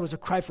cry was a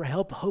cry for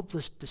help,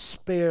 hopeless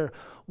despair.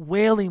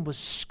 Wailing was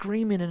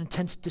screaming in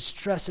intense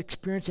distress,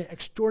 experiencing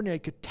extraordinary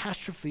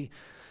catastrophe.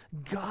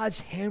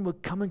 God's hand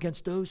would come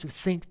against those who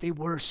think they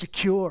were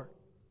secure.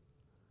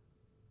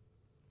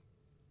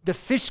 The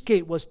fish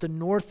gate was the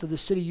north of the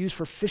city, used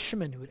for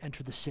fishermen who would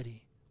enter the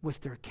city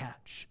with their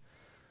catch.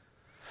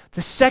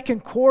 The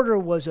second quarter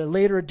was a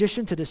later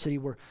addition to the city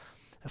where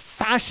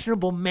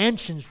fashionable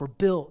mansions were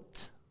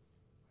built.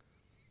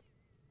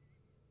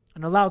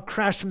 And a loud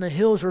crash from the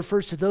hills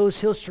refers to those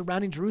hills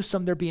surrounding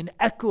Jerusalem. There'd be an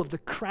echo of the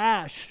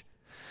crash.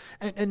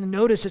 And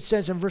notice it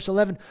says in verse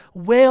 11,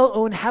 wail,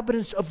 O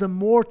inhabitants of the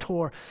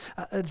Mortor.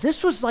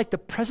 This was like the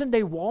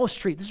present-day Wall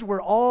Street. This is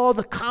where all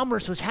the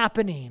commerce was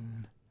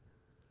happening.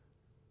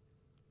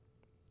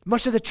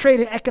 Much of the trade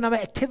and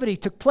economic activity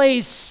took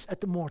place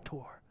at the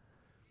Mortor.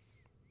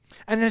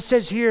 And then it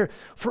says here,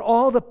 for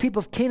all the people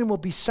of Canaan will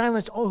be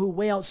silenced, all who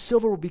weigh out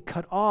silver will be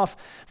cut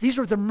off. These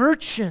were the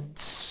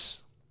merchants.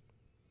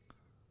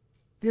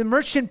 The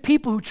merchant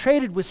people who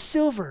traded with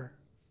silver.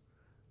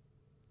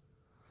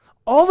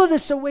 All of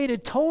this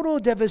awaited total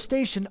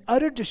devastation,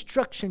 utter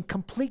destruction,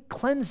 complete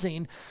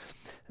cleansing.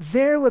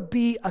 There would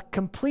be a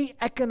complete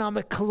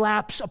economic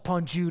collapse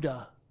upon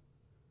Judah.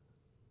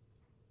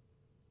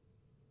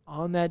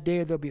 On that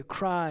day, there'll be a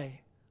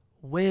cry,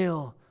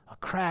 wail, a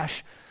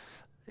crash.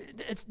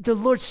 It's the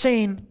Lord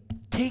saying,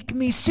 take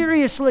me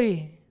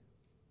seriously.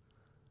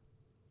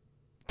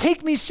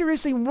 Take me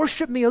seriously and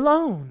worship me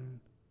alone.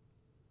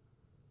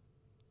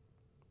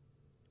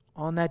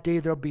 On that day,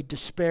 there'll be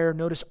despair.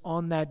 Notice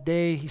on that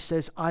day, he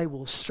says, I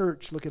will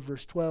search. Look at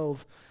verse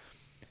 12.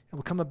 It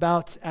will come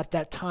about at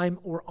that time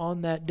or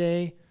on that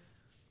day.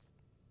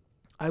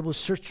 I will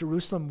search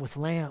Jerusalem with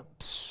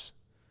lamps.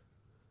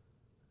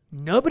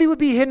 Nobody would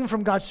be hidden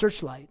from God's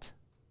searchlight.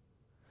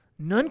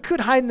 None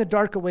could hide in the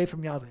dark away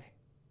from Yahweh.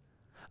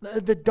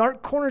 The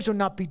dark corners will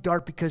not be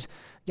dark because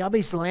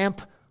Yahweh's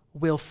lamp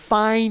will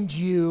find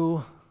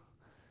you.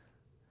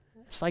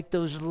 It's like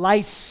those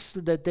lights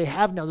that they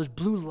have now, those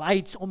blue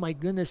lights. Oh my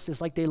goodness,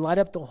 it's like they light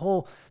up the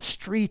whole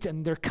street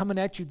and they're coming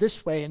at you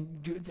this way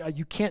and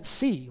you can't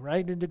see,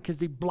 right? Because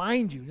they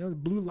blind you. You know, the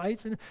blue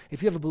lights.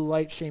 If you have a blue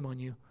light, shame on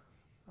you.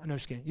 I'm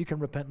just kidding. You can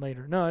repent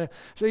later. No,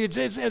 so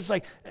it's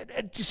like,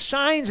 it just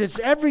shines. It's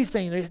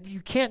everything. You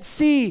can't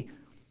see.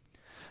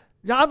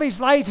 Yahweh's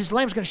light, his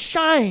lamp's going to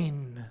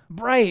shine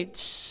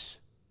bright.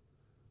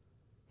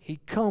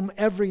 He'd comb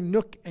every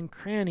nook and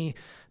cranny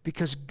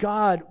because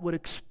God would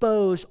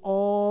expose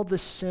all the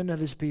sin of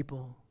his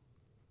people.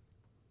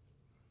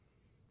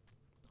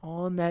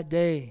 On that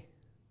day,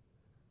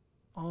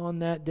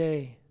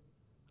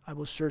 I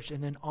will search.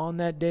 And then on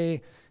that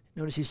day,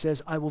 notice he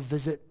says, I will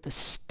visit the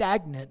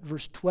stagnant,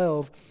 verse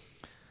 12.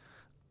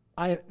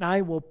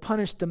 I will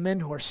punish the men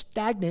who are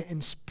stagnant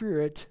in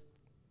spirit,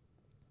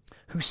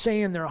 who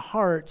say in their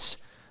hearts,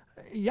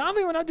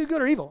 Yahweh will not do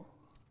good or evil.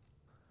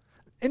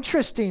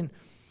 Interesting,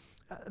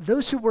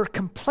 those who were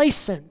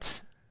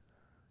complacent,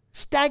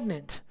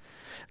 stagnant.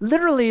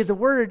 Literally, the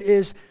word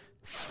is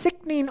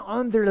thickening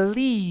on their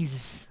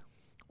lees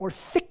or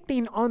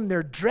thickening on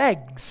their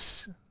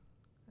dregs.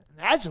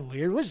 That's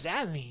weird. What does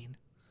that mean?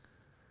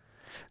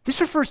 This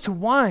refers to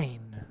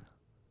wine.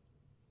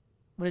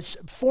 When it's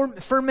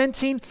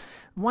fermenting,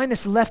 wine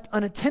is left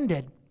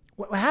unattended.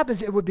 What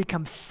happens, it would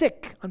become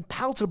thick,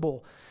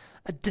 unpalatable,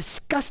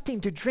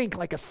 disgusting to drink,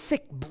 like a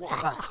thick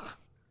blah.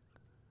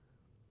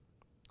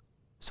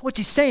 So what's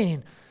he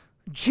saying?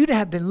 Judah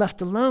had been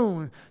left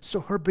alone,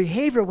 so her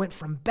behavior went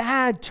from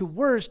bad to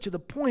worse to the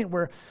point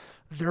where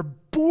their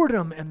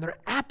boredom and their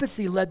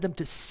apathy led them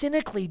to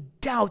cynically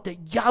doubt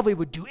that Yahweh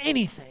would do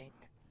anything.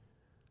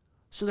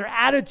 So their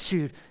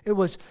attitude, it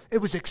was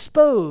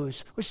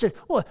exposed, which said,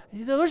 well,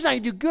 the Lord's not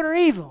going to do good or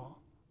evil.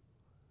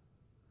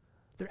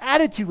 Their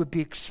attitude would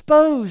be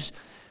exposed,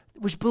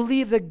 which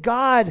believed that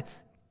God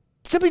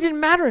simply didn't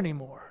matter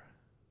anymore.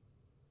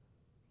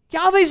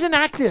 Yahweh's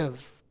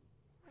inactive.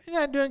 He's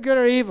not doing good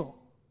or evil.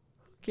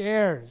 Who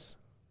cares?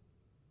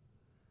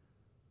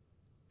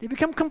 They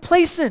become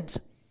complacent,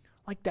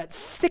 like that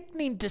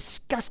thickening,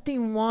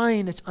 disgusting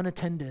wine that's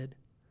unattended.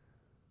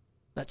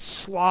 That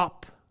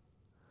slop.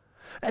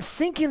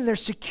 Thinking their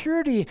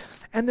security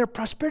and their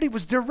prosperity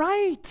was their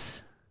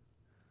right.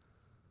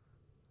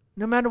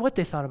 No matter what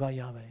they thought about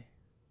Yahweh.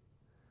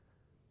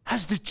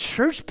 Has the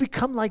church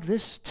become like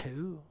this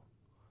too?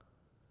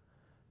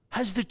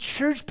 Has the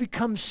church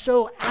become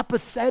so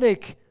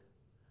apathetic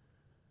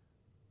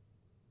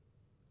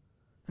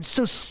and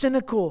so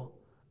cynical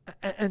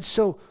and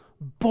so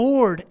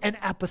bored and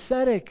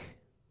apathetic,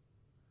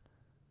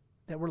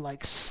 that were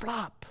like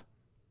slop.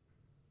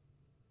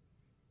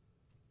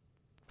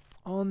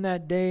 On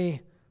that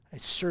day, I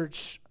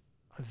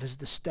visit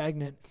the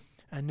stagnant,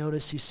 and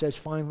notice he says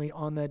finally,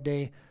 on that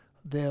day,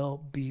 they'll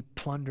be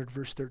plundered.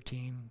 Verse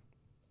 13.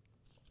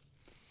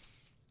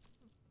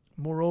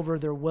 Moreover,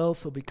 their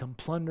wealth will become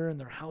plunder, and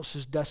their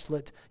houses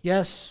desolate.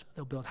 Yes,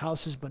 they'll build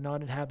houses, but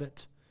not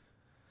inhabit,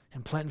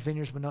 and plant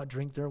vineyards, but not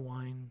drink their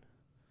wine.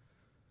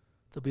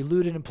 They'll be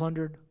looted and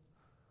plundered.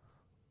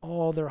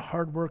 All their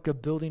hard work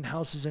of building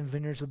houses and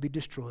vineyards will be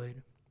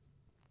destroyed.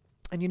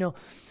 And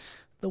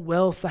the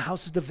wealth, the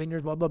houses, the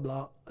vineyards, blah, blah,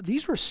 blah.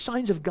 These were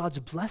signs of God's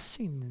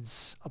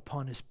blessings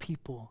upon his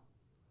people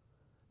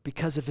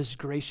because of his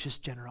gracious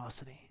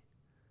generosity.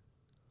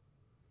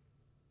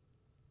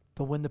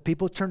 But when the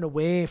people turned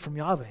away from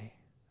Yahweh,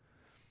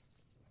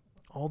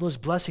 all those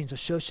blessings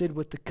associated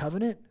with the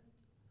covenant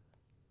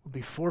would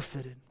be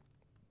forfeited.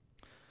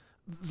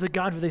 The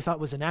God who they thought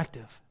was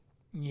inactive,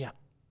 yeah,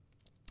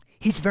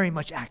 he's very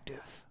much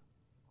active.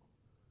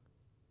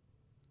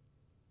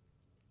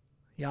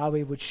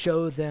 Yahweh would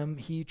show them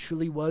he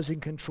truly was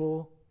in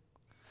control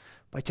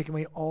by taking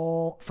away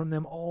from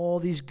them all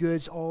these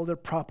goods, all their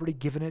property,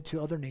 giving it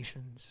to other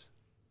nations.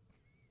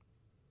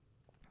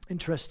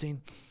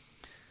 Interesting.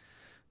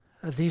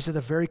 These are the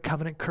very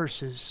covenant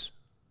curses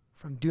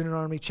from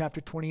Deuteronomy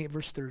chapter 28,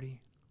 verse 30.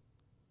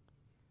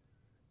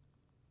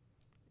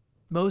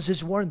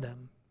 Moses warned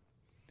them,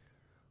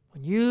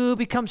 when you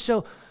become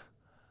so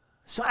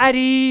at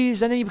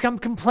ease and then you become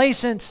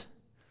complacent,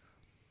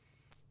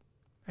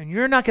 and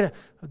you're not going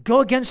to go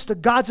against the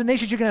gods of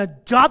nations, you're going to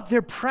adopt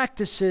their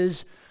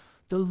practices,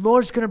 the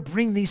Lord's going to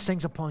bring these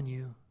things upon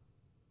you.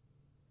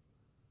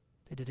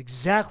 They did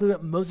exactly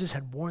what Moses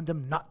had warned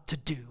them not to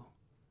do.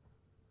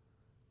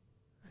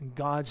 And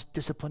God's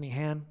disciplining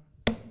hand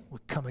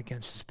would come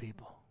against his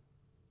people.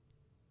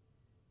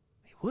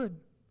 He would.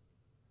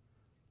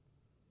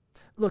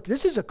 Look,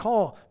 this is a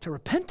call to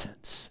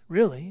repentance,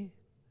 really.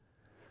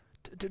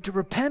 To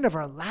repent of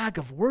our lack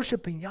of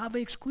worshiping Yahweh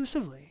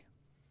exclusively.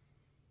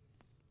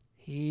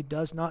 He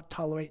does not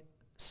tolerate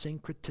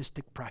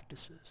syncretistic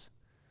practices.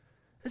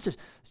 This is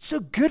so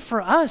good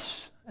for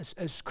us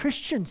as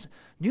Christians,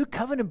 new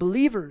covenant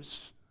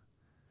believers,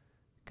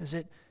 because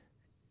it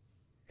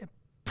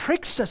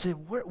pricks us.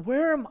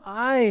 Where am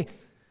I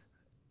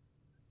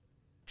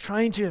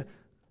trying to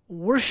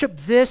worship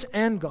this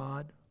and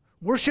God,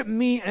 worship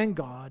me and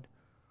God,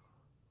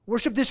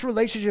 worship this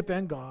relationship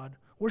and God,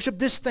 worship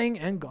this thing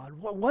and God?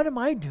 What am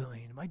I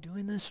doing? Am I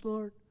doing this,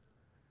 Lord?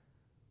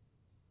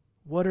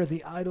 What are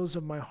the idols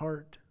of my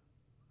heart?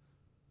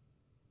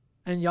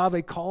 And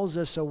Yahweh calls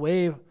us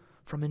away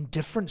from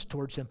indifference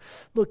towards him.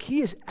 Look,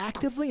 he is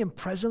actively and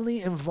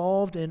presently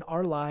involved in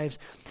our lives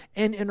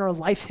and in our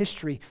life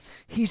history.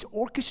 He's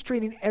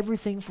orchestrating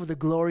everything for the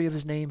glory of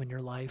his name in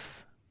your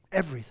life.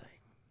 Everything.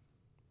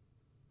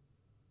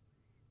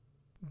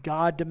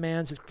 God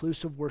demands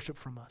exclusive worship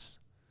from us.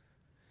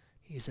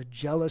 He is a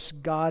jealous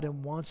God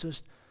and wants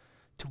us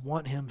to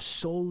want him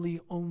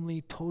solely,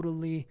 only,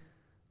 totally,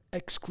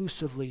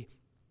 exclusively.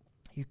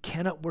 You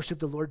cannot worship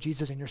the Lord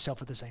Jesus and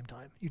yourself at the same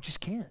time. You just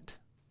can't.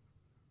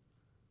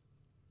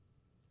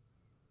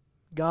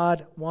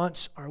 God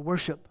wants our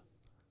worship,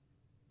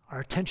 our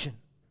attention,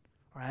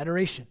 our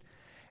adoration,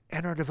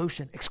 and our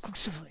devotion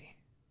exclusively.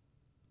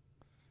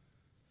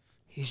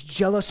 He's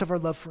jealous of our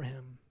love for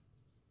him.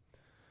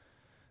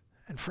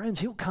 And friends,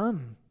 he'll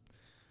come.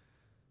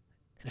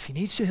 And if he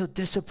needs to, he'll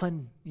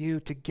discipline you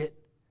to get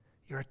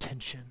your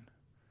attention.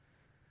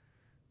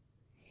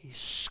 He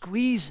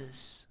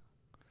squeezes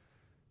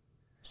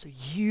so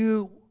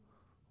you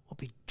will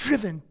be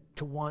driven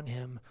to want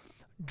him,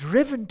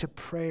 driven to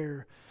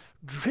prayer,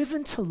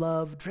 driven to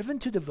love, driven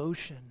to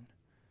devotion,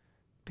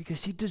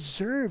 because he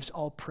deserves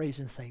all praise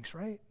and thanks,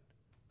 right?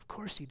 Of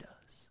course he does.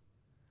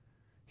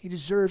 He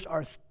deserves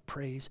our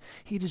praise.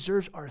 He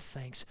deserves our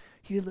thanks.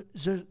 He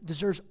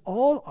deserves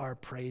all our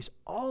praise,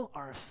 all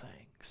our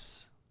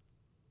thanks.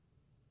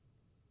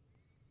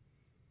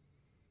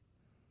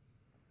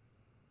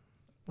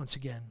 Once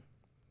again,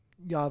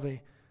 Yahweh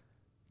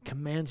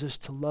commands us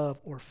to love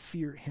or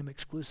fear him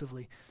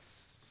exclusively.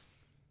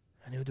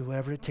 And he'll do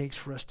whatever it takes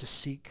for us to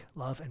seek,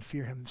 love, and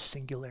fear him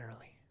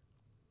singularly.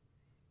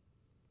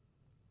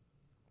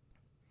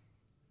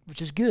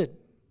 Which is good,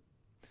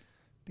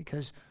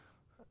 because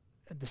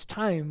at this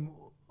time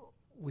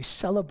we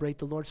celebrate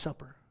the Lord's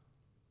Supper,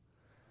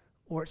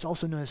 or it's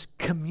also known as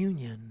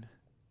communion.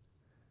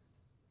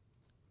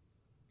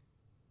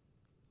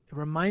 It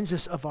reminds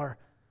us of our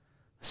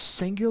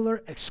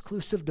singular,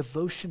 exclusive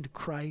devotion to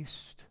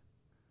Christ.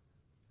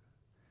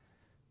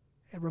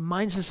 It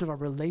reminds us of our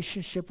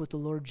relationship with the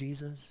Lord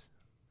Jesus.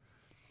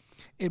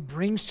 It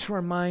brings to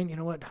our mind, you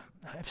know what?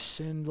 I've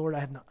sinned, Lord.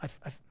 I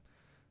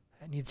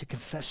need to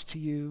confess to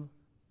you.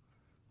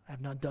 I have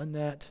not done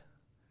that.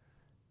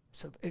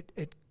 So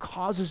it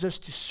causes us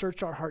to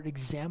search our heart,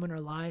 examine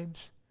our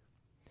lives.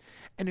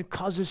 And it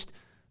causes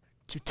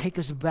to take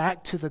us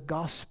back to the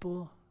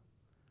gospel,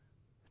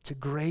 to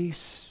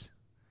grace,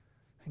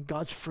 and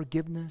God's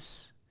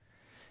forgiveness,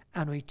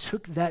 and we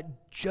took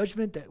that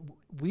judgment that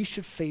we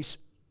should face,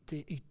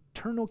 the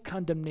eternal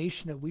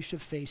condemnation that we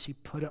should face, he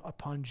put it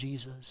upon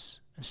Jesus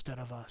instead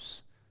of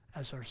us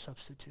as our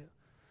substitute.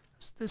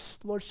 This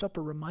Lord's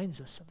Supper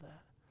reminds us of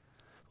that,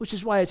 which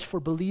is why it's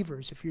for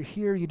believers. If you're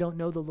here, you don't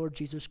know the Lord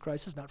Jesus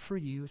Christ, it's not for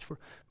you. It's for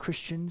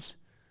Christians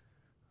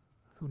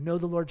who know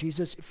the Lord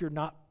Jesus. If you're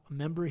not a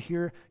member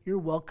here, you're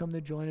welcome to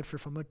join. If you're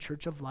from a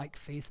church of like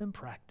faith and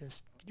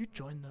practice, you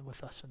join them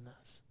with us in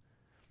this.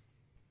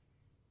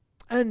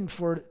 And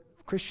for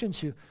Christians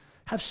who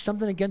have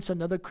something against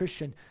another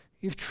Christian,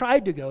 you've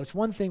tried to go. It's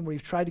one thing where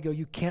you've tried to go,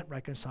 you can't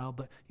reconcile,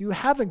 but you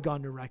haven't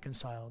gone to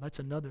reconcile. That's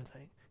another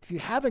thing. If you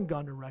haven't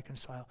gone to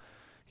reconcile,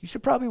 you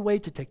should probably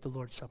wait to take the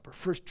Lord's Supper.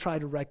 First, try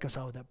to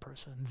reconcile with that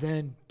person,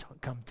 then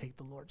come take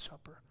the Lord's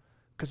Supper.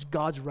 Because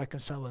God's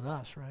reconciled with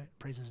us, right?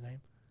 Praise his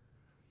name.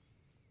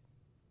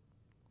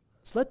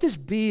 So let this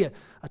be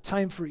a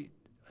time for,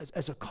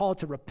 as a call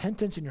to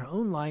repentance in your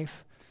own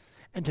life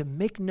and to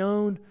make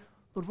known,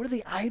 Lord, what are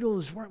the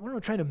idols? What am I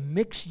trying to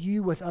mix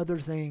you with other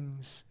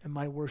things in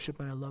my worship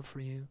and my love for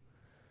you?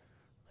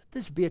 Let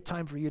this be a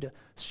time for you to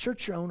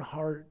search your own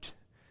heart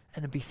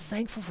and to be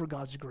thankful for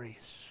God's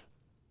grace.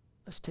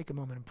 Let's take a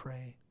moment and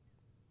pray.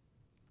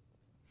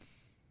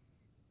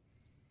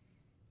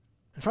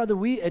 And Father,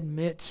 we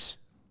admit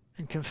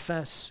and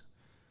confess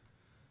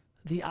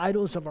the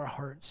idols of our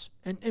hearts.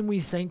 And we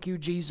thank you,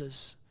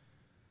 Jesus,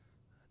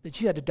 that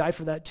you had to die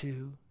for that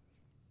too.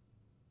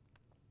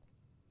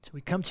 So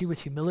we come to you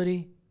with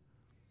humility.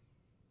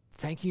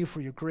 Thank you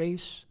for your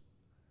grace.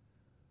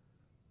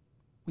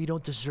 We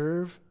don't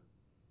deserve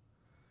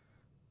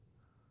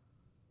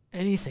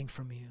anything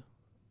from you,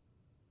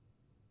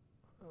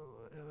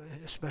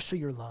 especially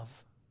your love.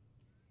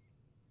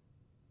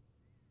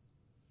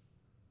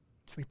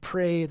 So we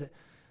pray that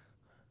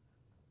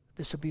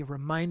this will be a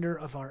reminder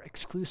of our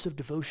exclusive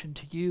devotion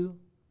to you,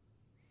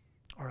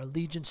 our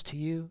allegiance to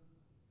you,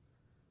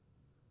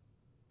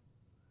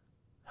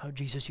 how,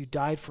 Jesus, you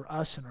died for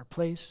us in our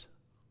place.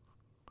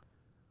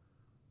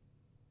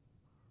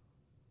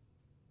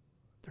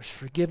 There's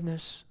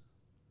forgiveness.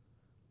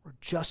 We're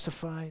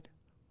justified.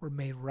 We're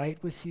made right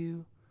with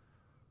you.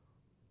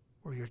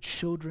 We're your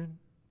children.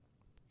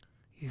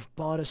 You've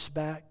bought us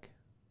back.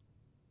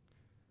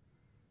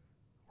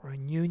 We're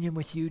in union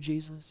with you,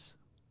 Jesus.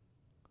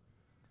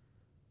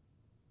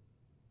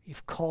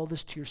 You've called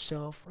us to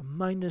yourself.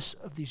 Remind us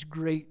of these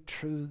great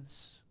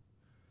truths.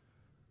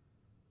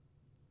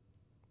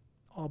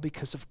 All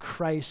because of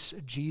Christ,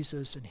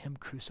 Jesus, and him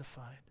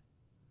crucified.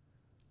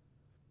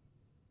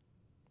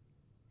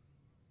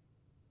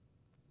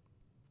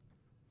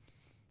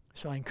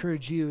 So I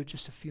encourage you,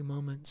 just a few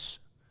moments,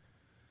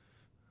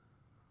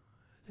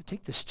 to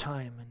take this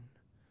time and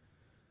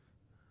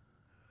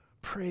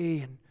pray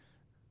and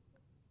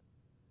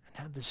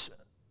have this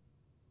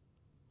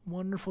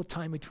wonderful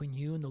time between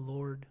you and the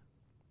Lord,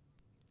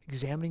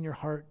 examining your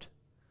heart,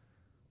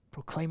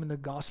 proclaiming the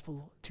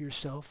gospel to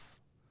yourself,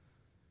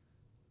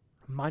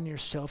 reminding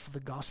yourself of the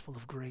gospel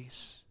of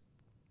grace,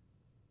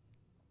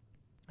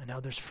 and how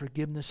there's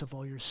forgiveness of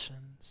all your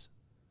sins.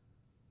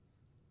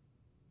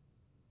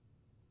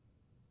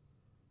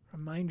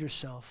 Remind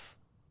yourself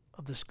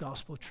of this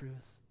gospel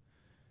truth,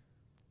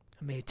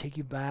 and may it take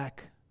you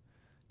back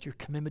to your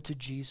commitment to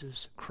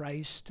Jesus,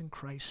 Christ and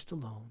Christ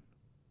alone.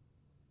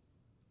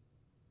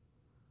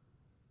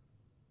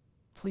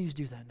 Please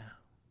do that now.